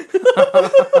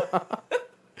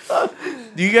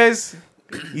 Do you guys,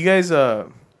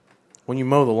 when you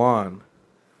mow the lawn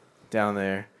down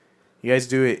there, you guys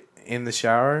do it in the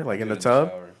shower, like in the tub?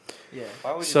 shower. Yeah.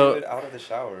 Why would you So- do it out of the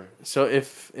shower? So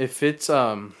if it's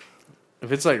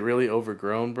like really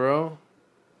overgrown, bro,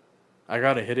 I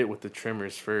gotta hit it with the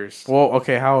trimmers first. Well,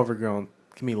 okay, how overgrown?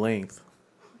 Give me length.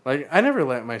 Like, I never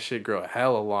let my shit grow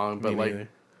hella long, but Me like, neither.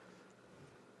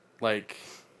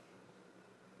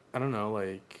 I don't know,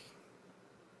 like,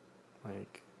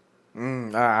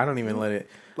 I don't even let it.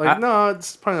 I- no,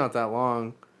 it's probably not that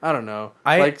long. I don't know.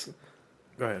 I- like,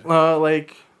 Go ahead.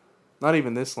 like, not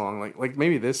even this long. Like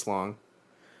maybe this long.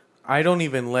 I don't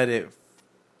even let it.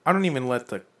 I don't even let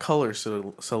the color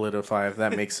solidify. If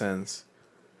that makes sense.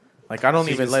 Like I don't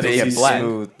even let it Baby get black.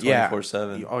 smooth Yeah.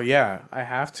 24/7. Oh yeah, I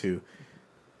have to.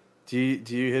 Do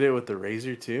you hit it with the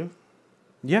razor too?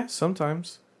 Yeah,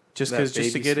 sometimes. Just That because, just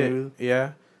to baby get smooth? it.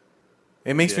 Yeah.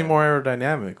 It makes me Yeah. more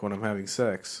aerodynamic when I'm having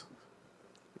sex.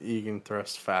 You can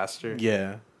thrust faster.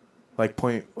 Yeah. Like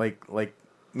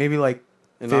maybe like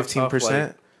It knocks off,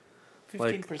 15%.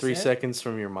 like 3 seconds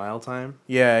from your mile time.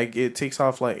 Yeah, it takes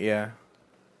off like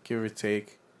give or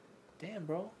take. Damn,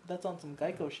 bro, that's on some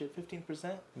Geico shit.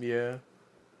 15%. Yeah.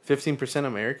 15%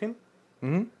 American?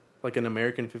 Hmm. Like an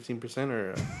American 15%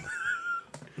 or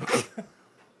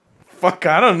Fuck,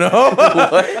 I don't know.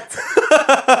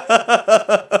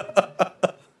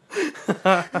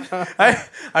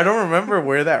 I don't remember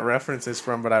where that reference is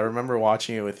from, but I remember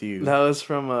watching it with you. That was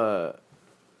from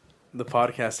the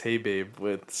podcast Hey Babe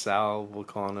with Sal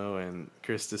Volcano and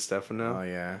Chris DiStefano. Oh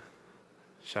yeah.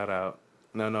 Shout out.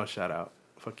 No shout out.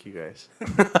 Fuck you guys.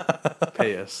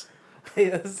 Pay us.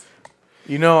 Yes.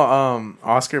 You know,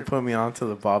 Oscar put me onto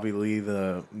the Bobby Lee,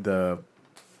 the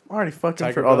I already fucking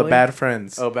Tiger the Belly? Bad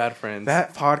Friends. Oh, Bad Friends.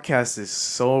 That podcast is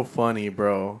so funny,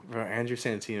 bro. Bro, Andrew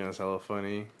Santino is hella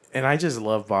funny. And I just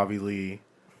love Bobby Lee.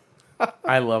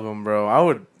 I love him, bro. I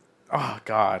would. Oh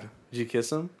God, Did you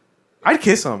kiss him? I'd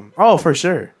kiss him. Oh, for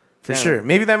sure, for Damn. sure.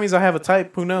 Maybe that means I have a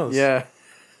type. Who knows? Yeah.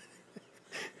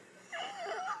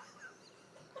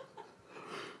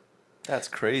 That's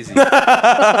crazy.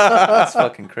 That's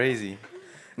fucking crazy.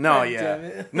 No, God yeah. damn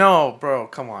it. No, bro.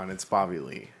 Come on, it's Bobby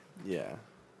Lee. Yeah.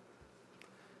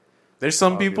 There's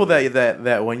some Bobby people Lee.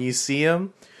 that when you see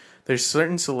them, there's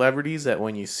certain celebrities that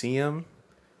when you see them,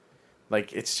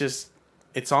 like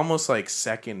it's almost like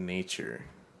second nature.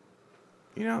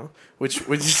 You know, which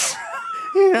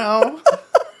you know.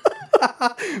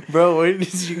 Bro, why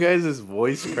did you guys'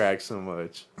 voice crack so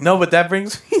much? No, but that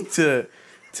brings me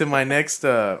to my next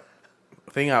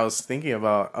thing I was thinking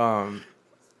about.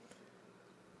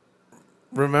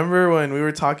 Remember when we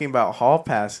were talking about hall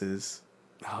passes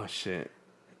Oh, shit.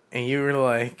 and you were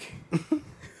like,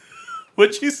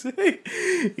 what'd you say?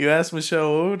 You asked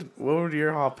Michelle, what would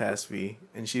your hall pass be?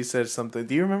 And she said something.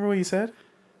 Do you remember what you said?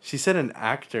 She said an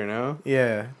actor, no?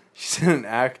 Yeah. She said an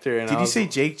actor. And Did you say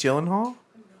Jake Gyllenhaal?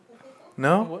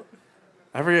 No? What?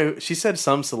 I forget. She said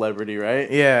some celebrity, right?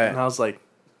 And Yeah. I was like,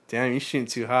 damn, you shooting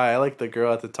too high. I like the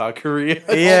girl at the Taqueria.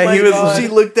 Yeah, my he was. God. She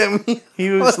looked at me. He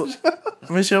was.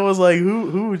 Michelle was like,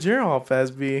 "Who would your hall pass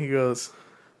be?" And he goes,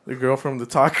 "The girl from the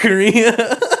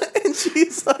Taqueria." And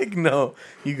she's like, "No,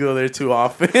 you go there too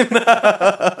often."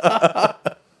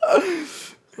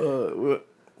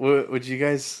 Would you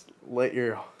guys let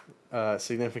your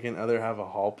significant other have a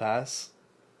hall pass?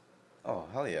 Oh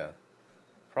hell yeah,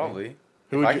 probably.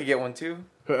 Who If would I you- could get one too.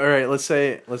 All right, let's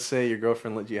say your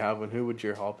girlfriend let you have one. Who would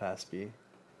your hall pass be?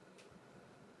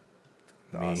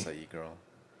 The Me. acai girl.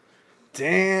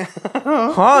 Damn.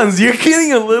 Hans, you're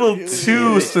getting a little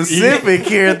too specific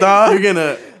here, dog. You're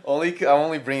gonna. I'm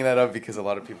only bringing that up because a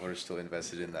lot of people are still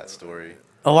invested in that story.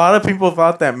 A lot of people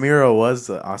thought that Mira was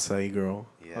the acai girl.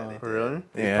 Yeah, they did. Really?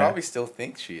 They Yeah. probably still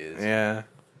think she is. Yeah,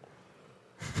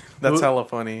 that's Who- hella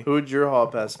funny. Who would your hall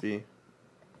pass be?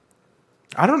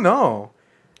 I don't know.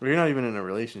 Well, you're not even in a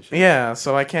relationship. Yeah,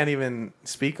 so I can't even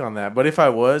speak on that. But if I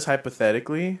was,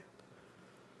 hypothetically,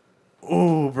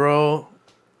 ooh, bro.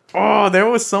 Oh, there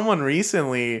was someone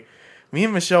recently. Me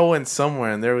and Michelle went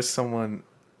somewhere, and there was someone.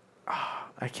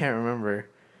 I can't remember.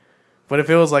 But if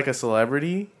it was like a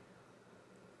celebrity,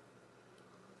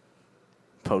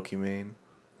 Pokimane.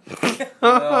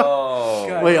 No,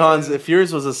 God. Wait, Hans, if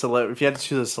yours was if you had to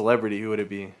choose a celebrity, who would it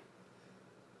be?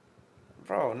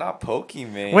 bro, not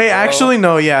Pokimane. Wait, bro. actually,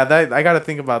 no. Yeah, that I got to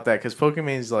think about that because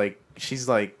Pokimane's like she's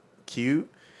like cute.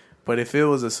 But if it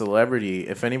was a celebrity,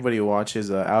 if anybody watches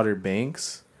Outer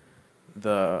Banks,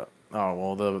 the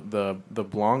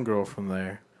blonde girl from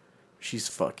there, she's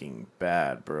fucking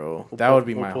bad, bro. That pull- would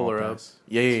be we'll my pull hall her up. pass.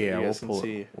 Yeah. You We'll guys can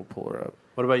see. pull her up.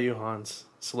 What about you, Hans?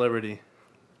 Celebrity.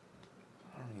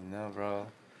 I don't even know, bro.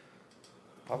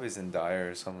 Probably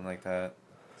Zendaya or something like that.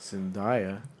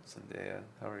 Zendaya. Zendaya,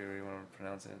 however you want to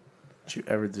pronounce it. Don't you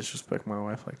ever disrespect my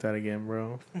wife like that again,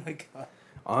 bro? Oh my god.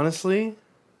 Honestly,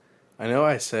 I know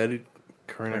I said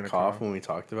Kurnikov Kurnikov. when we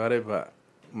talked about it, but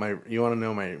you want to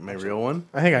know my real one?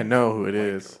 I think I know who it White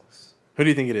is. girls. Who do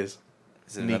you think it is?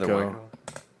 Is it another Nico. white girl?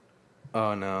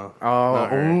 Oh no. Oh,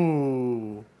 Not her.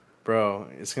 ooh. Bro,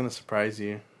 it's gonna surprise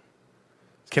you.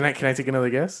 Can I take another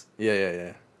guess?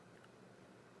 Yeah.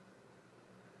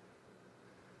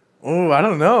 Oh, I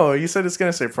don't know. You said it's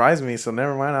gonna surprise me, so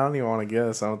never mind. I don't even want to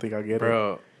guess. I don't think I'll get it.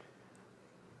 Bro.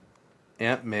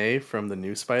 Aunt May from the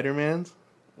new Spider-Mans.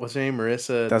 What's her name?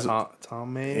 Marissa That's-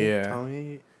 Tomei? Yeah.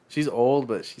 Tomei? She's old,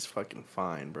 but she's fucking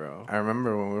fine, bro. I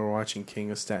remember when we were watching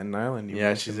King of Staten Island. You Yeah,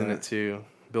 mentioned she's in that. it too.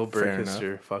 Bill Fair Burr enough. kissed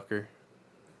her. Fucker.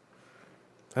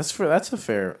 That's a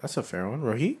fair one.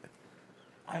 Rohit,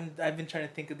 I've been trying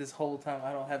to think of this whole time.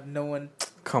 I don't have no one.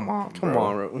 come on, Come bro.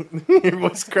 on, bro. Your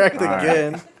voice cracked All right.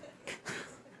 again.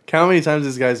 Count how many times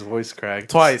this guy's voice cracked.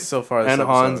 Twice so far. This And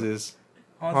episode. Hans is.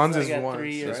 Hans is at once.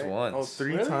 3, Just right? once. Oh,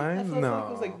 three Really? times? I felt No. like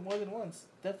it was like more than once.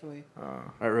 Definitely. Alright,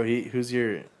 Rohit, who's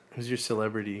your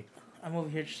celebrity? I'm over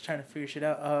here just trying to figure shit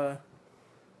out.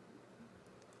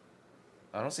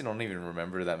 I honestly don't even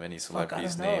remember that many Fuck, I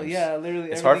celebrities' don't know. names. Yeah,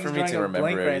 literally. It's hard for me everything's to drawing a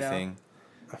blank remember right now. everything.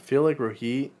 I feel like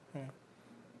Rohit.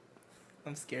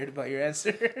 I'm scared about your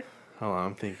answer. Hold on,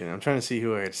 I'm thinking. I'm trying to see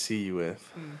who I could see you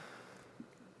with.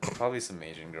 Probably some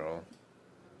Asian girl.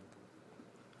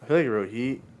 I feel like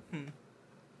Rohit. Hmm.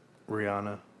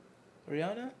 Rihanna.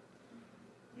 Rihanna?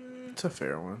 It's a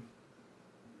fair one.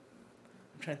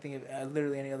 I'm trying to think of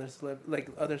literally any other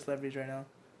other celebrities right now.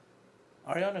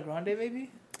 Ariana Grande,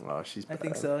 maybe? Oh, she's I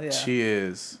think bad. so. Yeah. She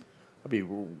is. I'd be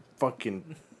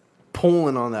fucking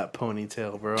pulling on that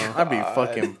ponytail, bro. I'd be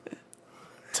fucking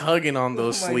tugging on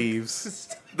those Oh my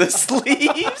sleeves. The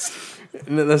sleeves?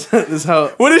 No, that's how.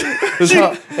 What did? This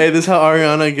how. Hey, this how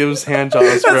Ariana gives hand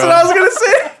jobs, bro. That's what I was gonna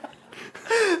say.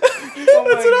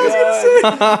 Oh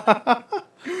my god.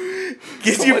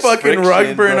 Get So you much fucking rug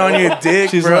friction, burn bro. on your dick,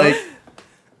 She's bro. like.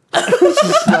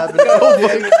 She's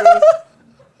slapping.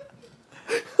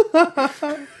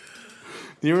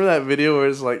 Do you remember that video where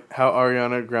it's like how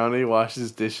Ariana Grande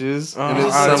washes dishes and Oh,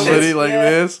 it's oh, somebody shit. like Yeah.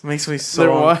 this? Makes me They're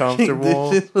so washing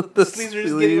uncomfortable. dishes with the Sleeves are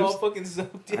just getting all sleeves. fucking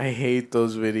soaked in. I hate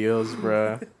those videos,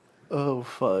 bro. Oh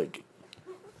fuck!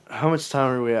 How much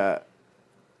time are we at?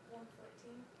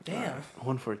 Damn.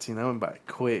 1:14. That went by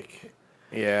quick.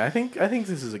 Yeah, I think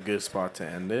this is a good spot to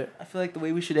end it. I feel like the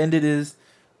way we should end it is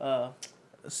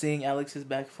seeing Alex's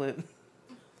backflip.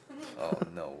 Oh,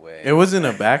 no way. It wasn't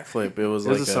a backflip. It was It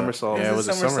was like a somersault. Yeah, it was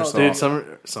a somersault. Dude,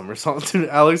 somersault. Dude,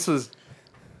 Alex was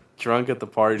drunk at the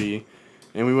party,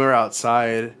 and we were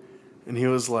outside, and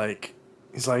he's like,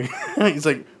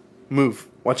 move,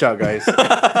 watch out, guys, get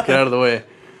out of the way.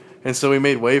 And so we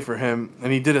made way for him,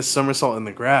 and he did a somersault in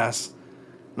the grass,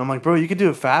 and I'm like, bro, you could do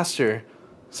it faster.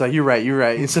 It's like, you're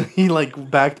right. And so he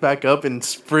like backed back up and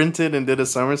sprinted and did a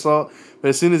somersault. But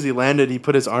as soon as he landed, he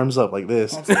put his arms up like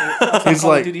this.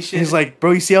 He's like,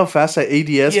 bro, you see how fast that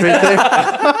ADS right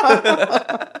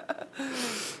there?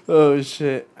 Oh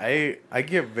shit! I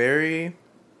get very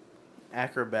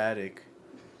acrobatic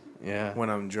Yeah, when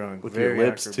I'm drunk. with Very your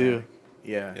lips acrobatic.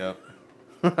 Yeah.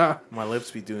 Yep. My lips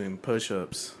be doing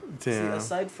push-ups. See, Damn.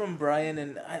 aside from Brian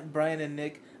and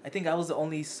Nick, I think I was the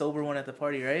only sober one at the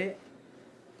party, right?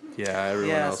 Yeah, everyone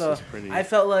Yeah, else so was pretty. I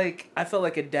felt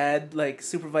like a dad like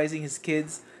supervising his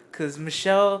kids because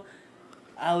Michelle,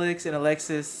 Alex, and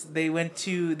Alexis they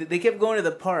kept going to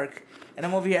the park, and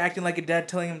I'm over here acting like a dad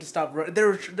telling them to stop.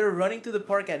 They're running through the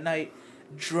park at night,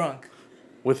 drunk.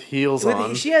 with heels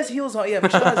on. She has heels on. Yeah,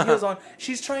 Michelle has heels on.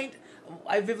 She's trying.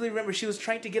 I vividly remember she was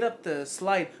trying to get up the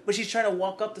slide, but she's trying to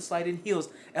walk up the slide in heels.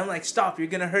 And I'm like, stop! You're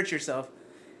gonna hurt yourself.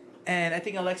 And I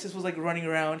think Alexis was like running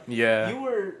around. Yeah. You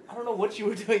were. I don't know what you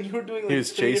were doing. You were doing. Like, He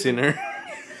was three chasing different- her.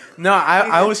 No,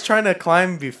 I was trying to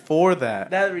climb before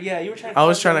that. Yeah, you were trying. I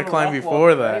was trying to the climb rock before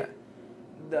wall, that.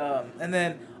 right? And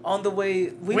then on the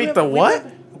way, Wait, the what?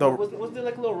 Was there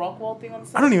like a little rock wall thing on the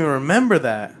side? I don't even remember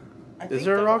that. I Is think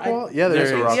there a rock I- wall? Yeah, there's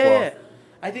There a is. rock yeah, wall. yeah.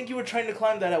 I think you were trying to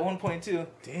climb that at one point too.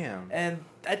 Damn. And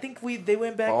I think they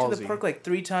went back to the Ballsy. park like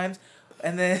 3 times,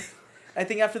 and then I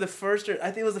think after the first, or I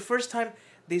think it was the first time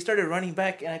they started running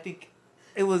back, and I think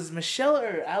it was Michelle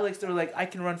or Alex. They were like, "I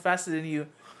can run faster than you,"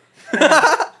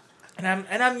 and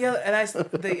I'm yelling,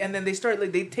 and then they start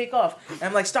like they take off, and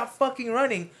I'm like, "Stop fucking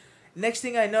running!" Next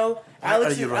thing I know,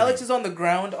 Alex is on the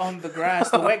ground on the grass,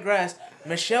 the wet grass.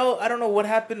 Michelle, I don't know what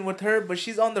happened with her, but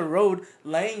she's on the road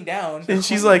laying down. And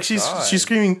she's like, she's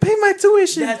screaming, "Pay my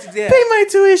tuition! Yeah. Pay my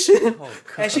tuition!"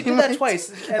 And she did that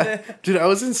twice. And then, Dude, I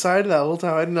was inside that whole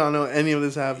time. I did not know any of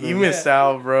this happened. You missed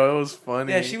out, bro. It was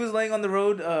funny. yeah, she was laying on the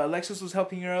road. Alexis was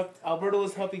helping her up. Alberto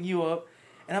was helping you up.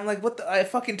 And I'm like, what the? I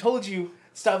fucking told you,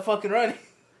 stop fucking running.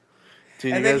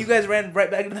 Dude, And then you guys ran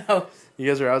right back to the house. You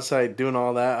guys were outside doing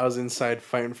all that. I was inside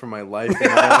fighting for my life in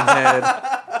my own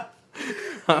head.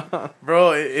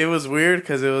 Bro, it was weird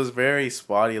because it was very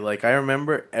spotty. Like, I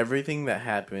remember everything that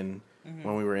happened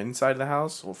when we were inside the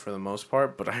house, well, for the most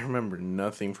part, but I remember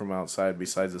nothing from outside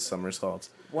besides the somersaults.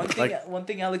 One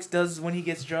thing Alex does when he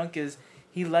gets drunk is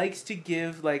he likes to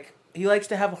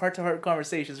have heart-to-heart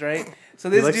conversations, right? So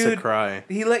this He likes dude to cry.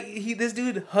 this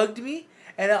dude hugged me,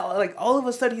 and all of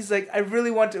a sudden he's like, I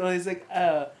really want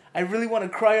to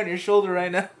cry on your shoulder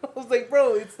right now. I was like,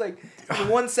 bro, it's like in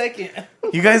 1 second.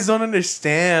 You guys don't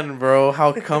understand, bro,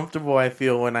 how comfortable I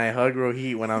feel when I hug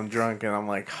Rohit when I'm drunk, and I'm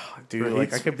like, oh, dude,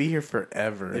 like I could be here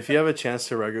forever. If you have a chance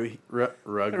to rug Run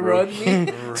me.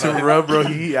 To rub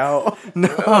Rohit out,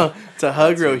 no, to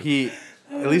hug Rohit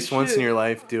at least once in your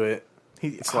life, do it. he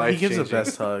It's gives the life-changing.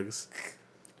 best hugs.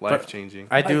 Life changing.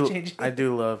 I do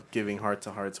Life-changing. love giving heart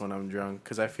to hearts when I'm drunk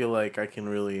because I feel like I can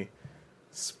really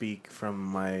speak from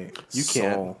my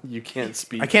soul. You can't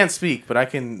speak. I can't speak, but I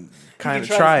can kind of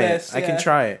try try his it. best, I can yeah.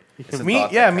 try it. It's a Me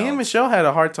thought that and counts. Michelle had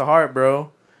a heart to heart,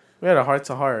 bro. We had a heart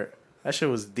to heart. That shit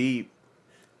was deep.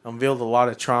 Unveiled a lot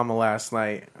of trauma last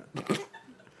night.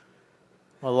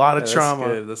 A lot of trauma.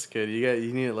 That's good. That's good.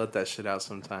 You need to let that shit out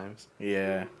sometimes.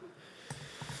 Yeah.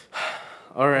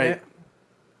 All right. Yeah.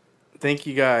 Thank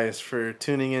you guys for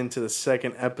tuning in to the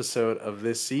second episode of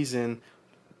this season.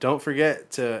 Don't forget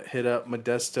to hit up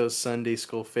Modesto's Sunday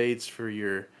School Fades for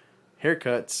your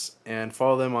haircuts and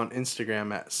follow them on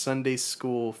Instagram at Sunday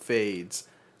School Fades.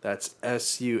 That's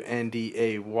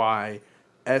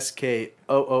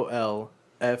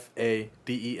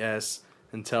SundaySchoolFades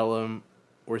and tell them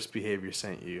Worst Behavior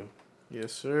sent you.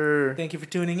 Yes, sir. Thank you for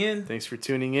tuning in. Thanks for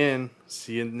tuning in.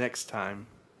 See you next time.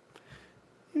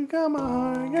 You got my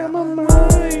heart, got my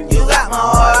mind. You got my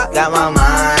heart, got my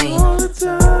mind. All the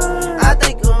time. I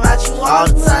think about you all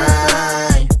the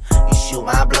time. You shoot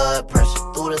my blood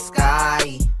pressure through the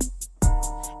sky.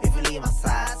 If you leave my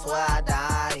side.